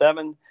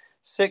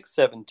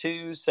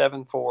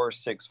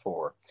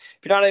 672-7464.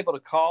 If you're not able to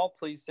call,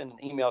 please send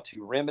an email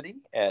to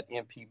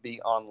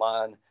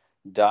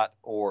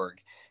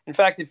remedy@mpbonline.org. In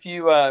fact, if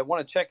you want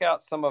to check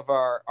out some of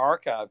our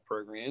archive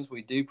programs,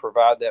 we do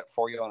provide that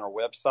for you on our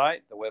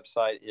website. The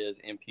website is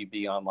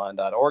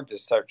mpbonline.org.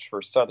 Just search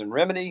for Southern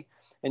Remedy,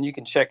 and you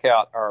can check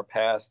out our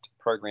past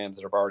programs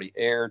that have already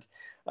aired.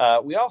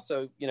 We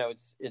also,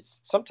 it's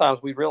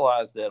sometimes we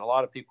realize that a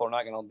lot of people are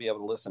not going to be able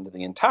to listen to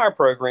the entire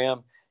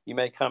program. You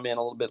may come in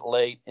a little bit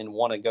late and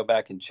want to go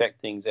back and check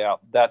things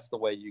out. That's the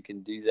way you can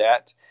do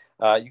that.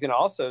 You can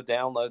also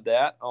download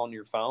that on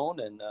your phone,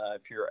 and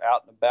if you're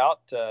out and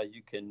about,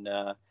 you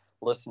can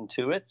listen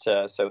to it.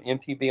 So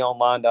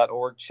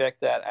mpbonline.org, check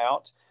that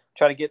out.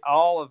 Try to get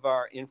all of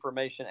our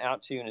information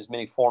out to you in as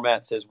many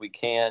formats as we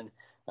can.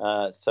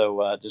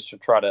 So just to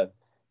try to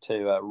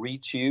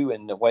reach you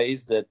in the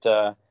ways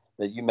that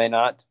you may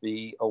not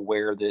be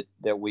aware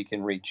that we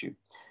can reach you.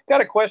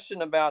 Got a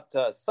question about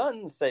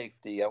sun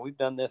safety. We've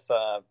done this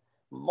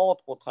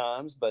multiple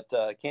times, but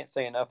can't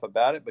say enough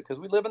about it because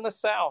we live in the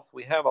South.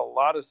 We have a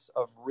lot of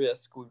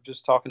risk. We were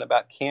just talking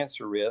about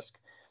cancer risk,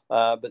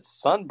 but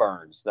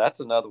sunburns,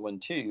 that's another one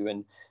too.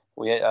 And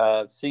we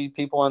see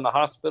people in the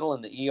hospital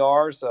in the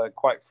ERs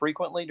quite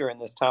frequently during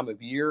this time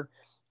of year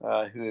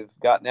who have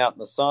gotten out in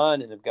the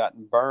sun and have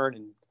gotten burned,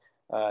 and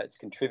it's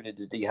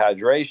contributed to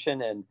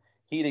dehydration and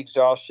heat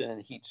exhaustion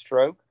and heat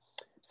stroke.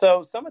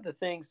 So some of the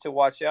things to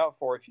watch out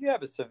for, if you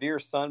have a severe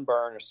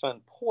sunburn or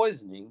sun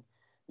poisoning,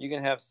 you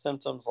can have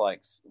symptoms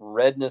like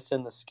redness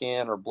in the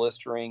skin or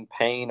blistering,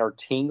 pain or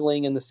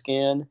tingling in the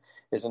skin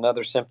is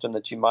another symptom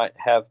that you might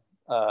have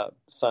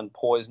sun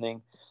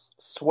poisoning.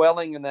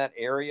 Swelling in that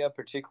area,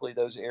 particularly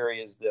those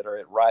areas that are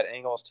at right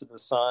angles to the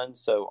sun,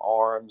 so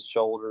arms,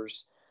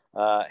 shoulders,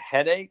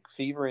 headache,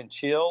 fever and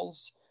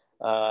chills,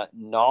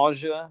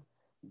 nausea,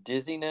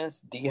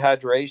 dizziness,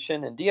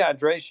 dehydration. And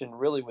dehydration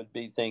really would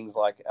be things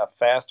like a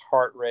fast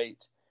heart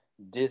rate,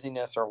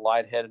 dizziness or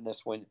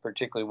lightheadedness,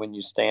 particularly when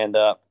you stand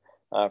up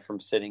from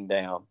sitting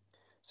down.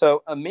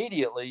 So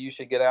immediately you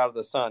should get out of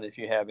the sun if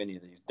you have any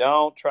of these.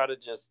 Don't try to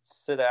just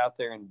sit out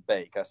there and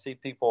bake. I see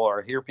people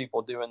or hear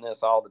people doing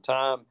this all the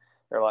time.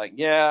 They're like,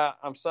 yeah,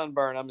 I'm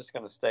sunburned. I'm just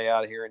going to stay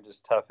out here and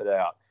just tough it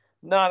out.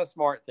 Not a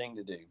smart thing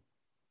to do,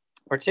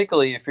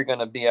 particularly if you're going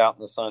to be out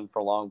in the sun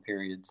for long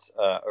periods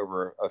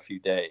over a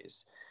few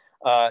days.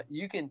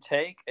 You can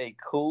take a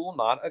cool,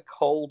 not a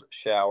cold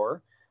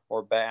shower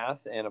or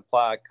bath and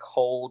apply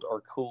cool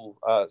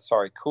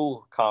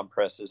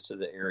compresses to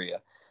the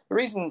area. The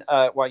reason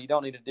why you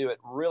don't need to do it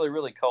really,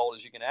 really cold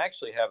is you can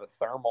actually have a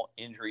thermal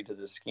injury to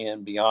the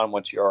skin beyond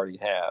what you already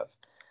have.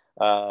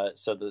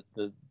 So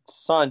the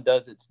sun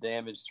does its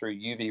damage through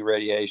UV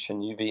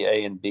radiation,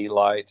 UVA and B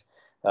light,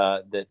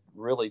 that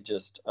really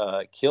just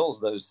kills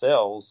those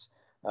cells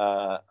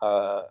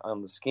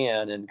on the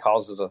skin and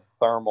causes a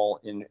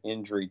thermal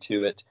injury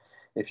to it.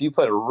 If you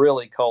put it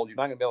really cold, you're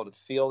not going to be able to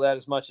feel that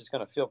as much. It's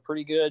going to feel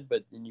pretty good,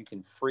 but then you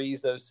can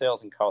freeze those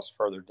cells and cause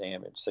further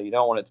damage. So you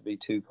don't want it to be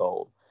too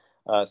cold.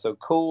 So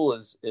cool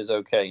is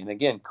okay. And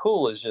again,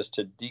 cool is just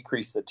to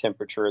decrease the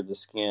temperature of the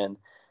skin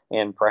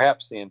and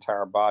perhaps the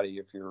entire body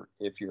if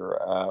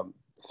you're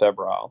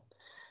febrile.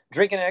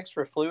 Drinking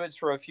extra fluids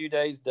for a few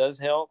days does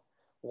help.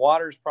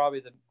 Water is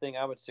probably the thing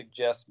I would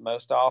suggest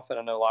most often.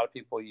 I know a lot of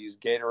people use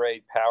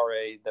Gatorade,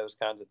 Powerade, those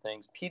kinds of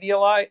things.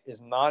 Pedialyte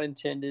is not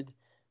intended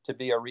to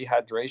be a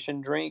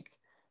rehydration drink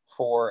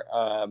for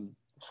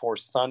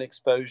sun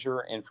exposure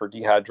and for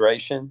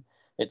dehydration.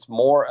 It's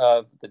more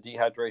of the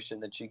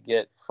dehydration that you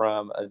get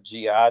from a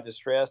GI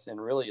distress,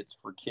 and really it's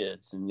for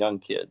kids and young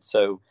kids.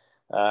 So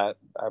I've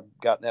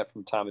gotten that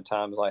from time to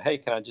time. It's like, hey,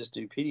 can I just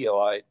do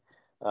Pedialyte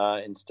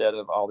instead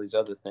of all these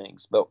other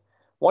things? But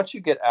once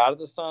you get out of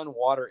the sun,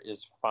 water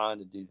is fine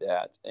to do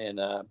that. And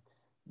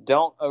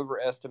don't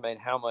overestimate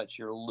how much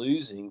you're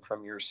losing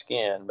from your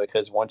skin,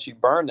 because once you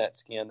burn that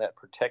skin, that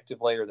protective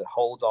layer that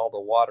holds all the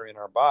water in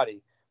our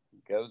body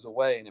goes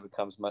away and it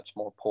becomes much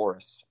more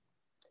porous.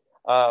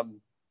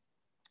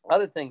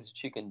 Other things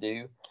that you can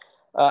do,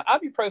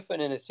 ibuprofen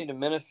and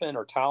acetaminophen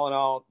or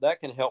Tylenol, that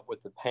can help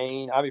with the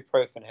pain.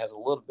 Ibuprofen has a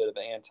little bit of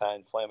an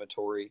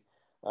anti-inflammatory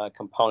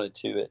component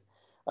to it.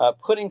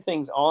 Putting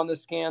things on the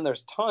skin,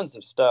 there's tons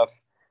of stuff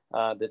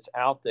that's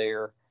out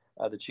there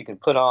that you can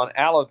put on.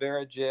 Aloe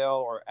vera gel,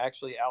 or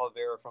actually aloe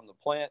vera from the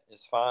plant,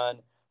 is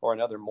fine, or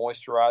another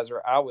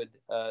moisturizer. I would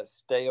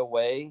stay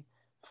away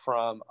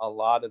from a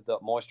lot of the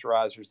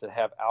moisturizers that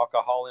have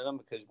alcohol in them,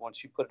 because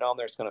once you put it on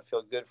there, it's going to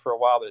feel good for a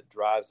while, but it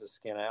dries the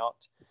skin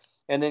out.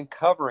 And then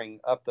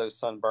covering up those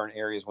sunburn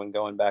areas when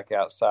going back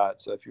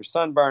outside. So if you're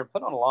sunburned,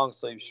 put on a long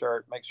sleeve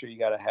shirt, make sure you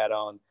got a hat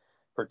on,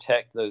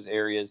 protect those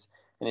areas.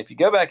 And if you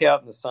go back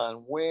out in the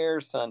sun, wear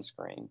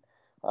sunscreen.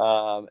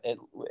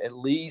 At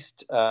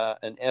least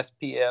an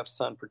SPF,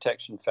 sun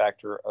protection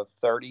factor, of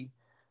 30.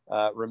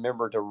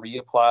 Remember to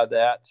reapply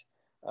that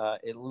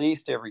at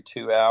least every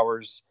 2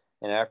 hours,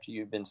 and after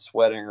you've been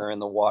sweating or in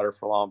the water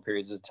for long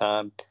periods of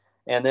time.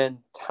 And then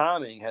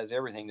timing has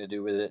everything to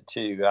do with it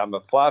too. I'm a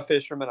fly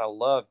fisherman. I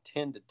love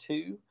 10 to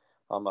 2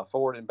 on my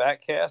forward and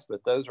back cast,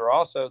 but those are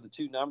also the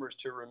two numbers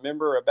to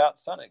remember about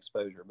sun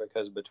exposure,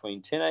 because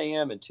between 10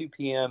 a.m. and 2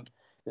 p.m.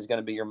 is going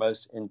to be your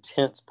most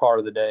intense part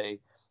of the day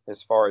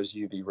as far as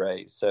UV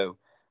rays. So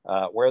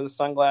wear the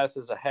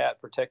sunglasses, a hat,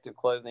 protective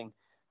clothing,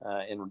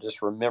 and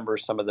just remember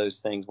some of those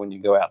things when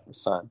you go out in the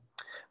sun.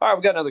 All right,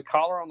 we've got another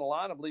caller on the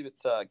line. I believe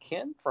it's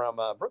Ken from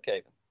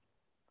Brookhaven.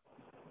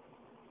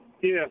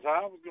 Yes,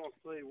 I was going to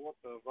see what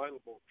the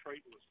available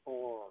treatments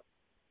for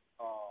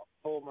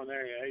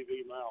pulmonary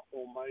AV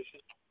malformation.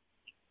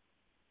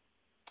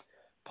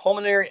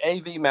 Pulmonary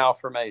AV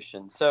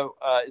malformation. So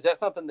is that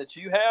something that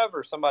you have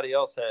or somebody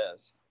else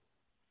has?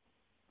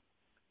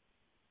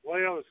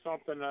 Well, it's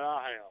something that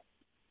I have.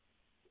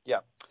 Yeah.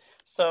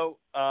 So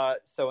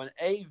an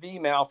AV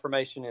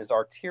malformation is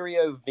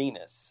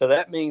arteriovenous. So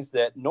that means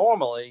that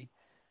normally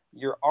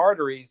your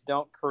arteries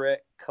don't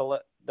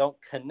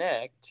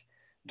connect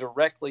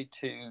directly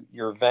to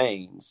your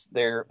veins.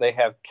 They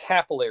have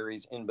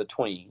capillaries in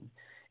between.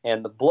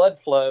 And the blood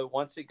flow,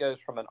 once it goes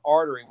from an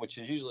artery, which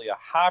is usually a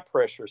high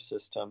pressure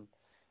system,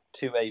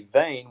 to a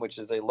vein, which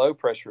is a low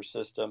pressure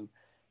system,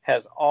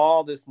 has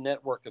all this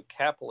network of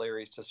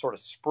capillaries to sort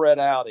of spread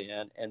out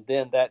in, and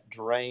then that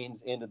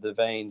drains into the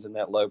veins in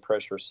that low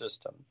pressure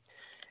system.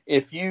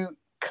 If you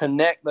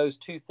connect those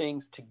two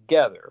things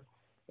together,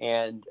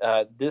 and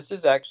this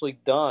is actually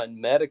done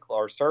medically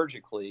or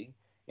surgically,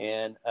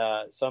 and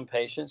some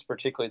patients,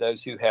 particularly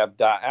those who have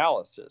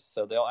dialysis,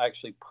 so they'll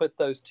actually put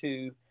those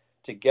two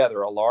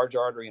together, a large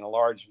artery and a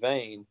large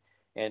vein,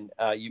 and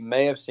you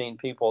may have seen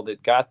people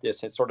that got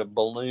this, it sort of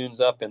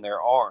balloons up in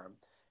their arm.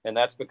 And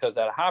that's because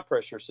that high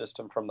pressure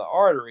system from the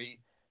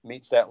artery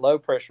meets that low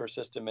pressure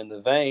system in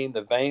the vein.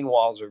 The vein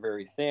walls are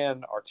very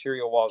thin,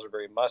 arterial walls are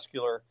very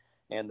muscular,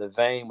 and the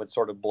vein would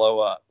sort of blow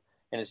up.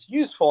 And it's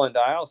useful in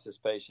dialysis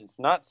patients,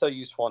 not so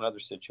useful in other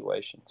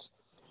situations.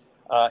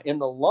 In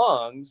the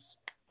lungs,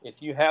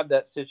 if you have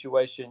that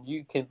situation,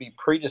 you can be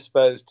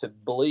predisposed to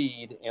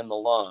bleed in the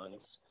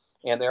lungs.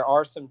 And there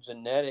are some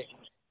genetic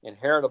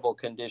inheritable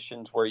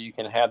conditions where you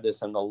can have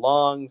this in the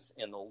lungs,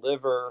 in the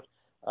liver,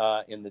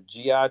 in the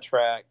GI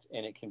tract,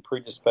 and it can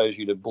predispose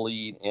you to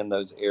bleed in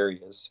those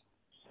areas.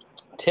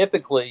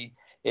 Typically,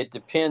 it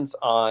depends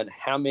on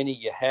how many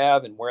you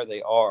have and where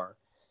they are.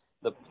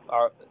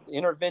 Our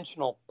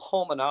interventional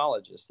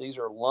pulmonologists, these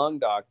are lung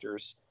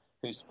doctors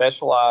who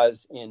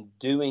specialize in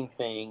doing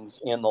things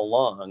in the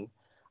lung.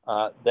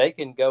 They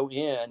can go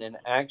in and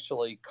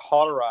actually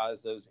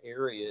cauterize those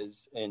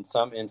areas in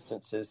some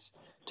instances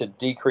to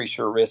decrease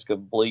your risk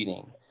of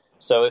bleeding.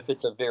 So if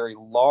it's a very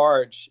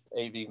large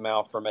AV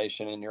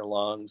malformation in your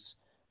lungs,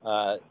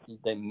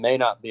 they may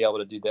not be able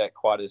to do that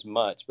quite as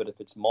much. But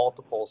if it's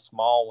multiple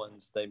small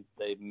ones, they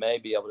may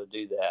be able to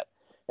do that.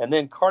 And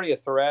then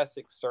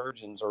cardiothoracic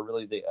surgeons are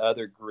really the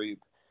other group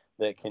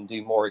that can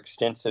do more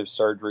extensive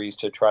surgeries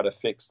to try to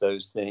fix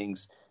those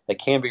things. They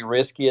can be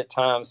risky at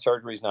times.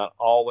 Surgery is not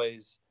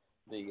always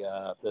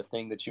the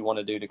thing that you want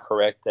to do to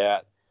correct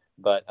that.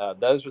 But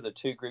those are the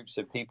two groups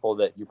of people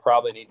that you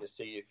probably need to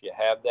see if you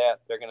have that.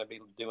 They're going to be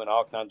doing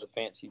all kinds of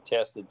fancy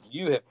tests that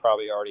you have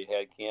probably already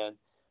had, Ken,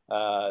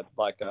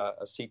 like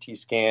a CT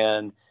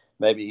scan,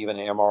 maybe even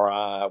an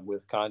MRI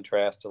with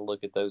contrast to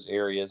look at those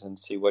areas and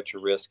see what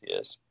your risk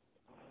is.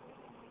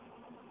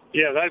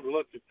 Yeah, they've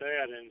looked at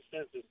that, and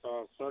since it's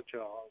it's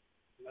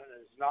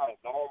not a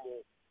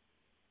normal,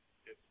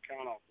 it's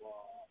kind of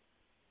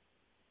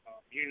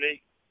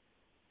unique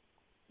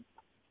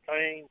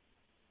thing.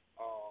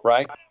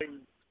 Right.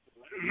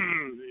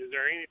 Is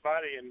there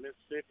anybody in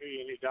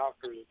Mississippi, any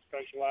doctor that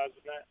specializes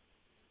in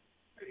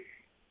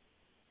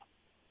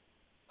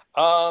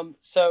that?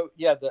 So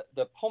yeah, the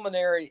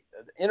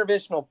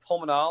interventional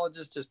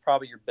pulmonologist is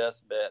probably your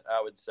best bet,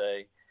 I would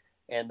say,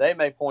 and they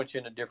may point you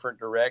in a different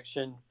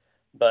direction,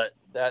 but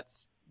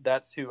that's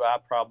who I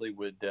probably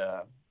would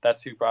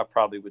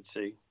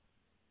see.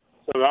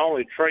 So the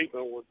only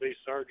treatment would be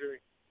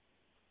surgery?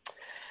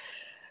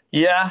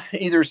 Yeah,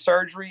 either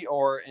surgery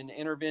or an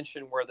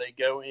intervention where they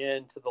go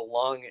into the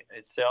lung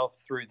itself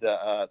through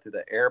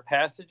the air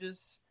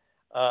passages,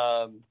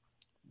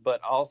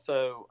 but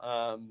also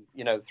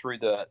through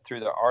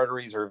the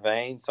arteries or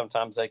veins.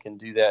 Sometimes they can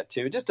do that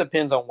too. It just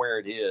depends on where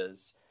it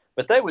is,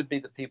 but they would be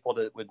the people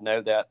that would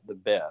know that the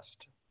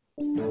best.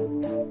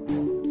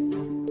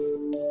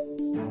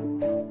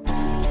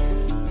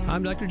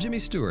 I'm Dr. Jimmy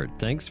Stewart.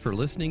 Thanks for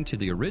listening to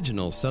the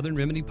original Southern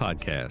Remedy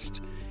podcast.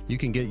 You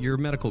can get your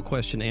medical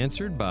question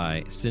answered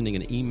by sending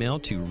an email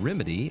to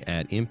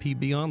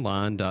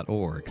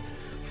remedy@mpbonline.org.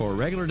 For a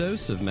regular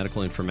dose of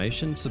medical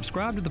information,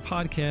 subscribe to the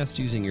podcast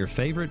using your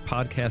favorite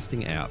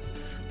podcasting app.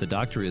 The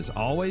doctor is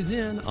always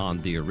in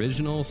on the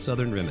original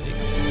Southern Remedy.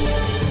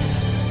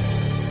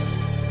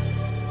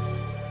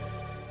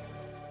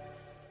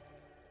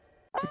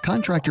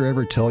 Contractor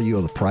ever tell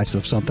you the price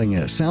of something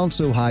and it sounds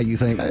so high you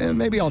think,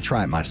 maybe I'll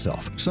try it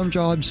myself. Some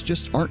jobs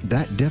just aren't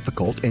that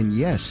difficult, and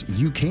yes,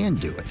 you can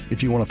do it.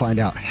 If you want to find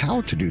out how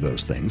to do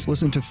those things,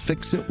 listen to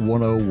Fix It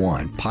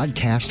 101,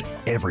 podcast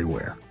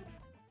everywhere.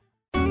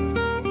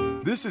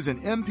 This is an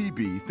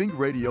MPB Think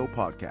Radio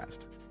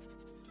podcast.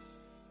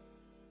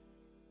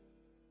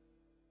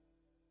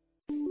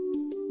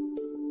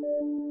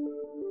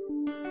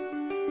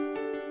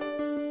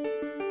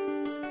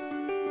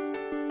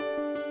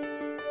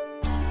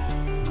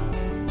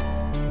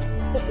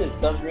 and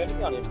Southern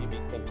Remedy on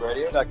MPB Think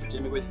Radio. Dr.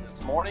 Jimmy with you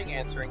this morning,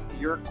 answering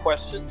your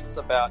questions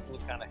about any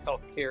kind of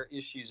health care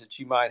issues that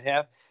you might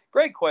have.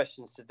 Great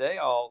questions today.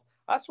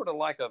 I sort of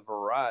like a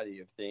variety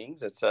of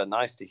things. It's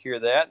nice to hear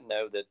that and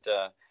know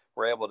that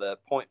we're able to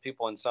point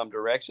people in some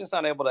directions.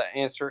 Not able to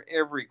answer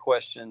every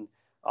question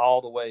all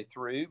the way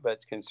through,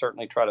 but can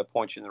certainly try to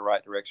point you in the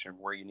right direction of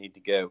where you need to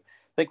go.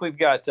 I think we've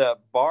got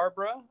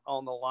Barbara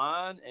on the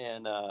line,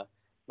 and I'm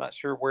not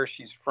sure where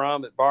she's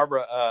from, but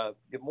Barbara,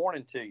 good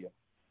morning to you.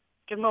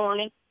 Good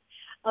morning.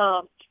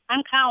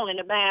 I'm calling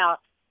about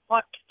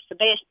what's the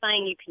best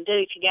thing you can do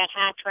if you got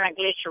high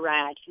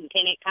triglycerides, and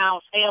can it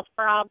cause health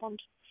problems,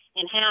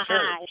 and how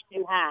high is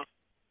too high?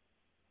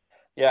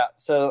 Yeah,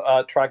 so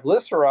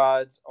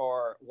triglycerides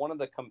are one of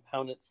the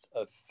components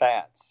of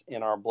fats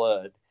in our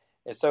blood.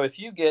 And so if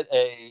you get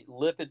a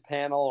lipid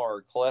panel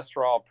or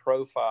cholesterol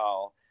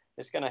profile,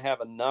 it's going to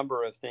have a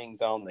number of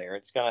things on there.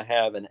 It's going to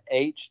have an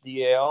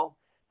HDL,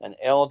 an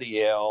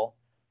LDL,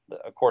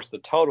 of course, the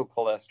total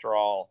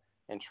cholesterol,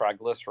 and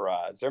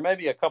triglycerides. There may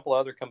be a couple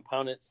other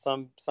components.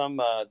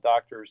 Some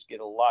doctors get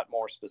a lot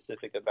more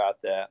specific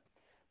about that.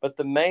 But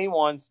the main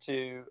ones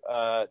to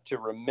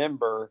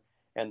remember,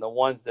 and the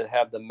ones that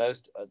have the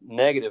most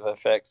negative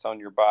effects on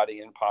your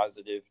body and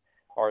positive,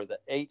 are the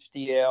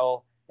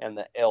HDL and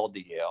the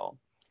LDL.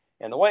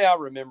 And the way I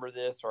remember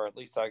this, or at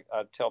least I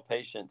tell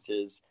patients,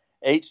 is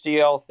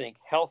HDL, think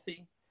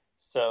healthy,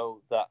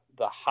 so the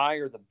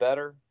higher the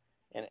better,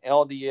 and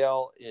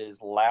LDL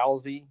is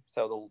lousy,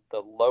 so the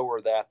lower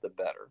that, the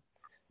better.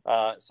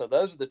 So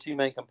those are the two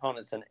main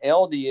components, and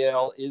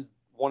LDL is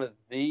one of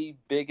the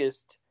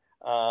biggest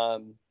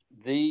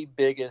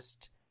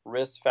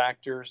risk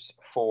factors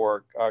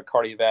for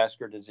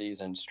cardiovascular disease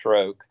and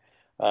stroke.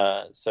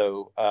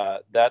 So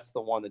that's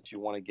the one that you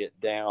want to get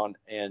down,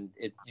 and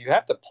you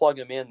have to plug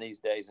them in these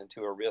days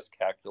into a risk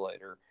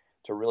calculator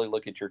to really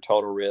look at your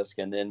total risk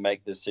and then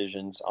make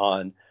decisions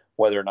on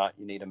whether or not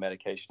you need a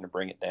medication to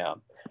bring it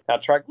down. Now,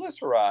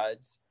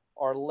 triglycerides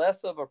are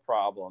less of a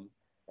problem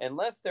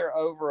unless they're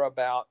over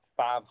about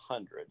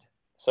 500.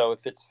 So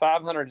if it's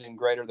 500 and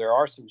greater, there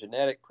are some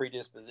genetic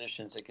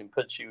predispositions that can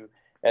put you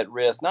at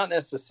risk. Not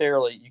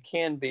necessarily, you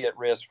can be at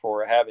risk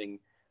for having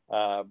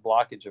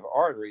blockage of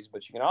arteries,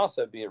 but you can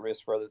also be at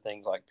risk for other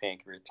things like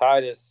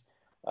pancreatitis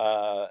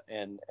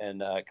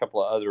and a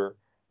couple of other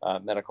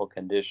medical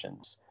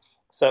conditions.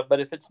 So, but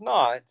if it's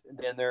not,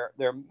 then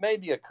there may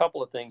be a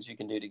couple of things you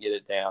can do to get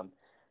it down.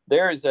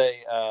 There is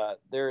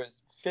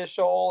fish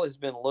oil has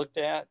been looked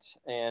at,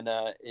 and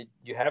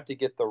you have to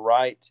get the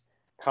right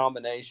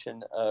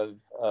combination of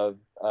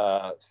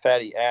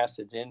fatty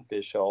acids in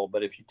fish oil.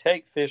 But if you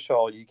take fish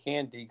oil, you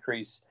can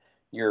decrease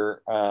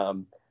your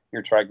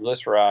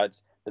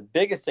triglycerides. The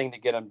biggest thing to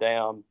get them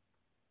down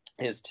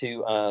is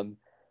to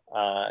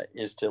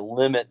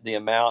limit the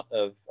amount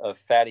of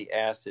fatty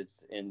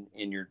acids in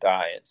your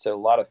diet. So a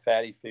lot of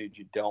fatty foods,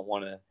 you don't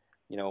want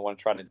to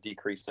try to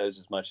decrease those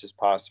as much as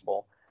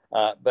possible.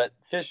 But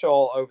fish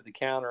oil over the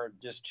counter,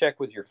 just check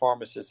with your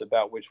pharmacist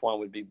about which one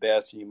would be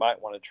best, and you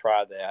might want to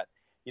try that.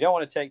 You don't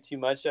want to take too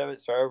much of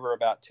it. So over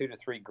about 2 to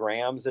 3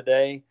 grams a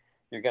day,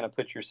 you're going to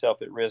put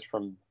yourself at risk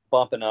from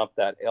bumping up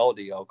that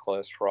LDL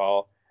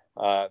cholesterol.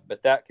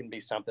 But that can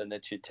be something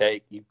that you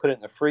take. You put it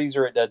in the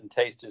freezer. It doesn't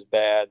taste as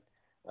bad.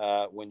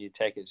 When you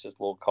take it, it's just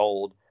a little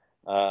cold.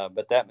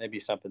 But that may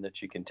be something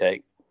that you can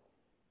take.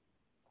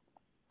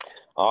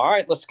 All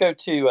right, let's go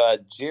to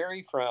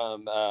Jerry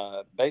from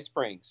Bay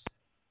Springs.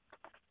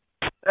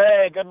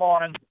 Hey, good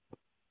morning.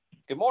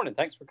 Good morning.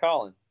 Thanks for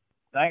calling.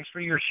 Thanks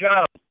for your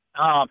show.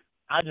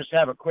 I just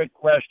have a quick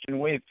question.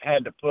 We've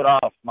had to put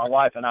off, my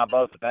wife and I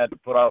both have had to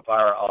put off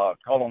our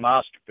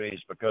colonoscopies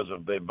because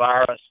of the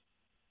virus.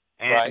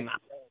 And right.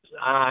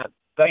 I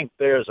think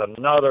there's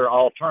another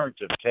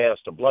alternative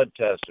test, a blood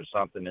test or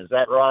something. Is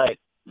that right?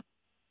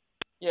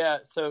 Yeah,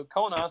 so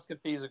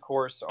colonoscopies, of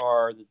course,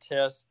 are the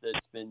test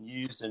that's been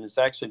used, and it's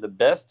actually the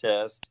best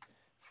test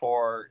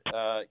for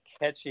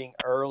catching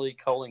early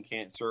colon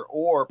cancer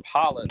or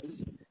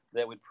polyps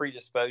that would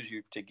predispose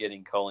you to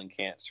getting colon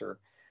cancer.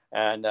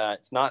 And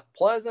it's not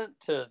pleasant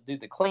to do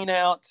the clean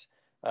out.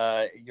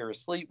 You're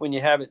asleep when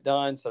you have it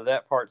done, so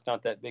that part's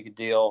not that big a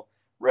deal.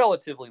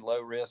 Relatively low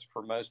risk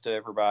for most of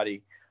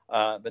everybody.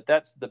 But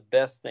that's the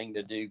best thing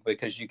to do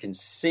because you can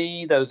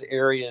see those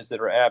areas that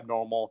are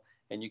abnormal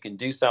and you can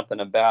do something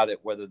about it,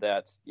 whether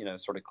that's,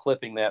 sort of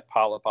clipping that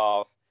polyp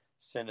off,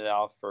 send it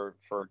off for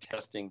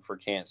testing for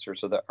cancer.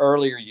 So the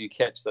earlier you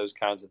catch those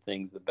kinds of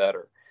things, the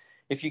better.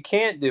 If you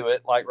can't do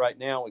it, like right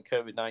now with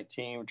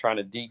COVID-19, we're trying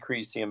to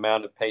decrease the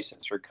amount of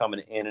patients who are coming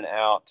in and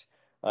out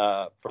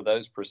for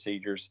those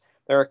procedures.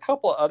 There are a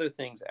couple of other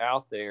things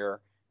out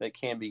there that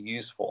can be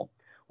useful.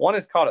 One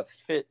is called a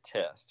FIT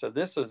test. So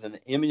this is an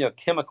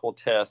immunochemical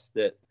test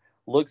that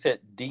looks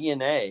at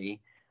DNA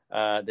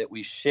that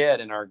we shed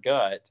in our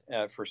gut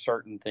for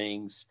certain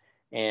things.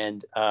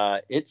 And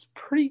it's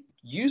pretty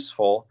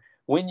useful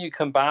when you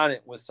combine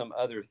it with some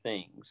other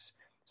things.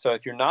 So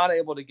if you're not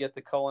able to get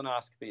the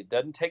colonoscopy, it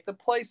doesn't take the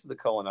place of the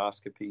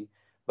colonoscopy,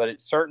 but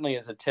it certainly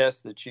is a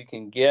test that you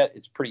can get.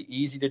 It's pretty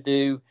easy to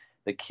do.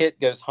 The kit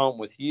goes home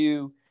with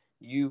you.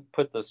 You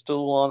put the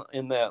stool on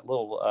in that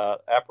little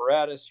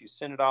apparatus. You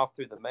send it off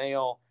through the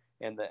mail,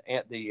 and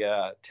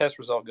the test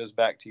result goes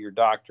back to your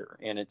doctor.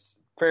 And it's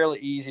fairly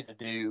easy to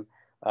do,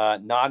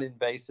 not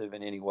invasive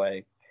in any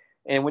way.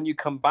 And when you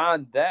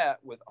combine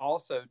that with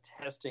also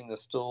testing the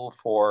stool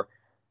for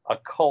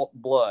occult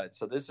blood,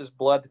 so this is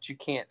blood that you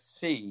can't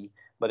see,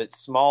 but it's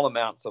small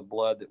amounts of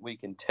blood that we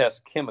can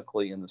test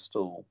chemically in the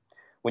stool.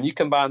 When you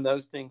combine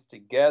those things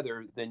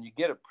together, then you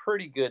get a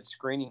pretty good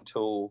screening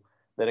tool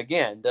that,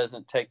 again,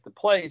 doesn't take the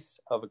place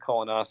of a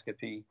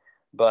colonoscopy,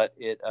 but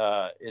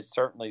it's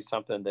certainly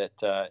something that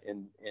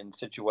in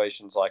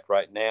situations like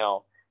right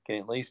now can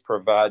at least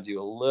provide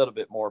you a little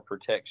bit more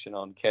protection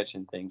on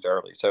catching things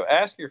early. So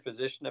ask your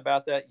physician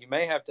about that. You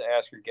may have to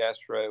ask your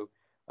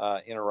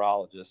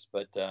gastroenterologist,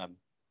 but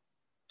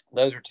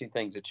those are two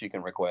things that you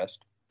can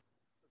request.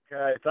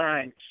 Okay,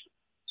 thanks.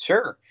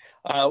 Sure.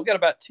 We've got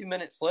about 2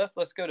 minutes left.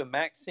 Let's go to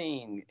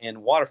Maxine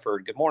in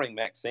Waterford. Good morning,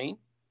 Maxine.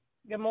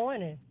 Good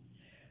morning.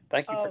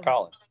 Thank you for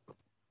calling.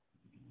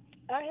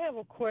 I have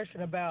a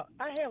question about,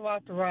 I have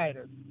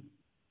arthritis,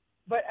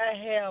 but I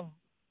have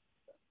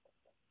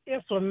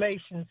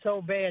inflammation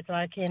so bad that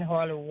I can't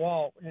hardly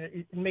walk.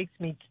 It makes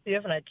me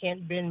stiff and I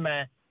can't bend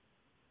I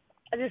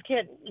just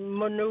can't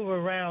maneuver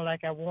around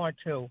like I want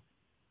to.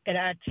 And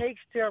I take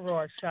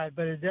steroid shots,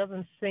 but it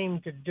doesn't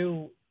seem to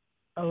do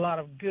a lot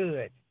of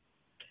good.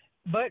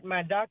 But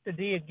my doctor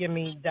did give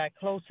me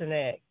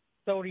diclofenac,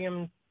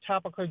 sodium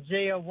topical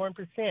gel,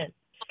 1%.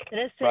 And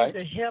it seems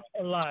to help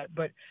a lot.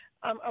 But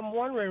I'm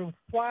wondering,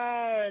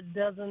 why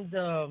doesn't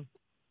the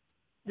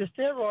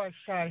steroid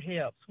shot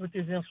help with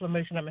this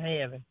inflammation I'm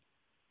having?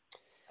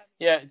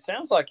 Yeah, it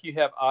sounds like you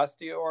have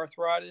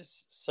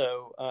osteoarthritis.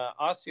 So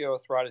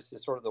osteoarthritis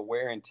is sort of the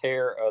wear and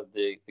tear of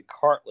the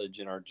cartilage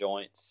in our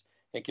joints.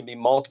 It can be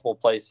multiple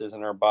places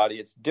in our body.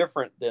 It's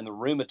different than the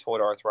rheumatoid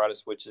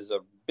arthritis, which is a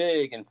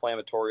big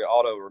inflammatory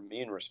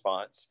autoimmune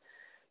response.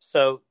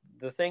 So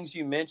the things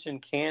you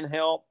mentioned can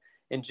help.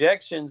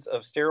 Injections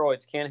of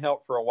steroids can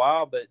help for a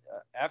while, but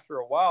after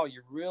a while,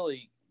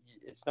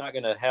 it's not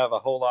going to have a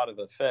whole lot of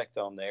effect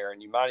on there.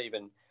 And you might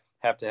even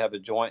have to have a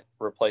joint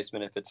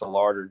replacement if it's a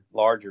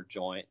larger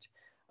joint.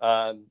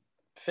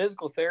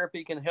 Physical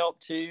therapy can help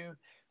too,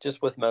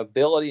 just with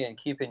mobility and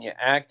keeping you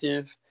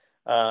active.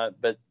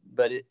 But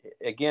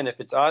again,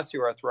 if it's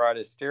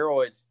osteoarthritis,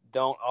 steroids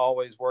don't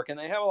always work, and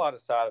they have a lot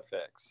of side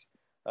effects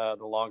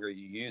the longer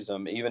you use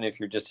them. Even if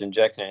you're just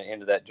injecting it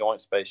into that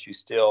joint space, you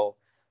still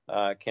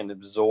can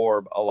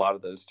absorb a lot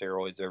of those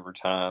steroids over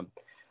time.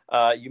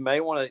 You may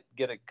want to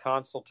get a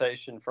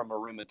consultation from a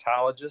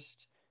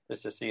rheumatologist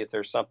just to see if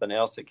there's something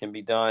else that can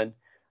be done.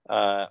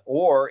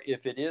 Or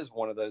if it is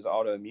one of those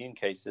autoimmune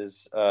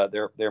cases,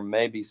 there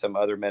may be some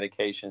other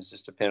medications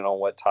just depending on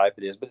what type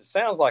it is. But it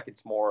sounds like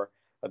it's more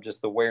of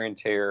just the wear and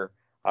tear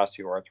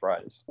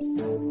osteoarthritis.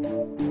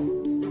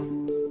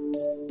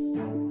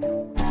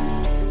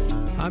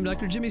 I'm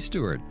Dr. Jimmy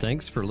Stewart.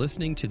 Thanks for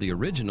listening to the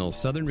original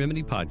Southern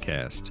Remedy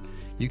podcast.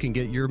 You can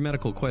get your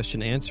medical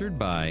question answered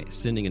by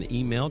sending an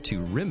email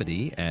to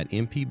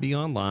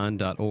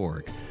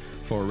remedy@mpbonline.org.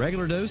 For a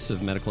regular dose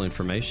of medical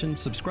information,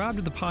 subscribe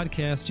to the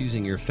podcast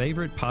using your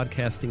favorite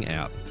podcasting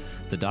app.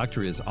 The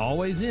doctor is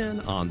always in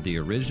on the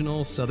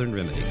original Southern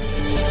Remedy.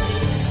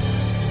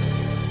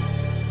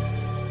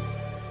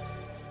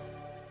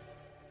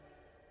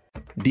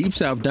 Deep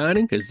South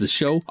Dining is the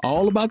show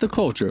all about the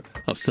culture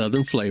of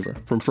Southern flavor,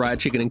 from fried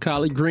chicken and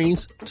collard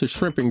greens to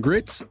shrimp and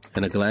grits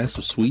and a glass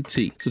of sweet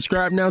tea.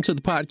 Subscribe now to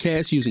the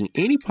podcast using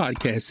any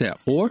podcast app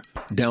or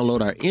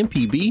download our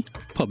MPB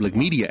public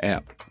media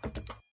app.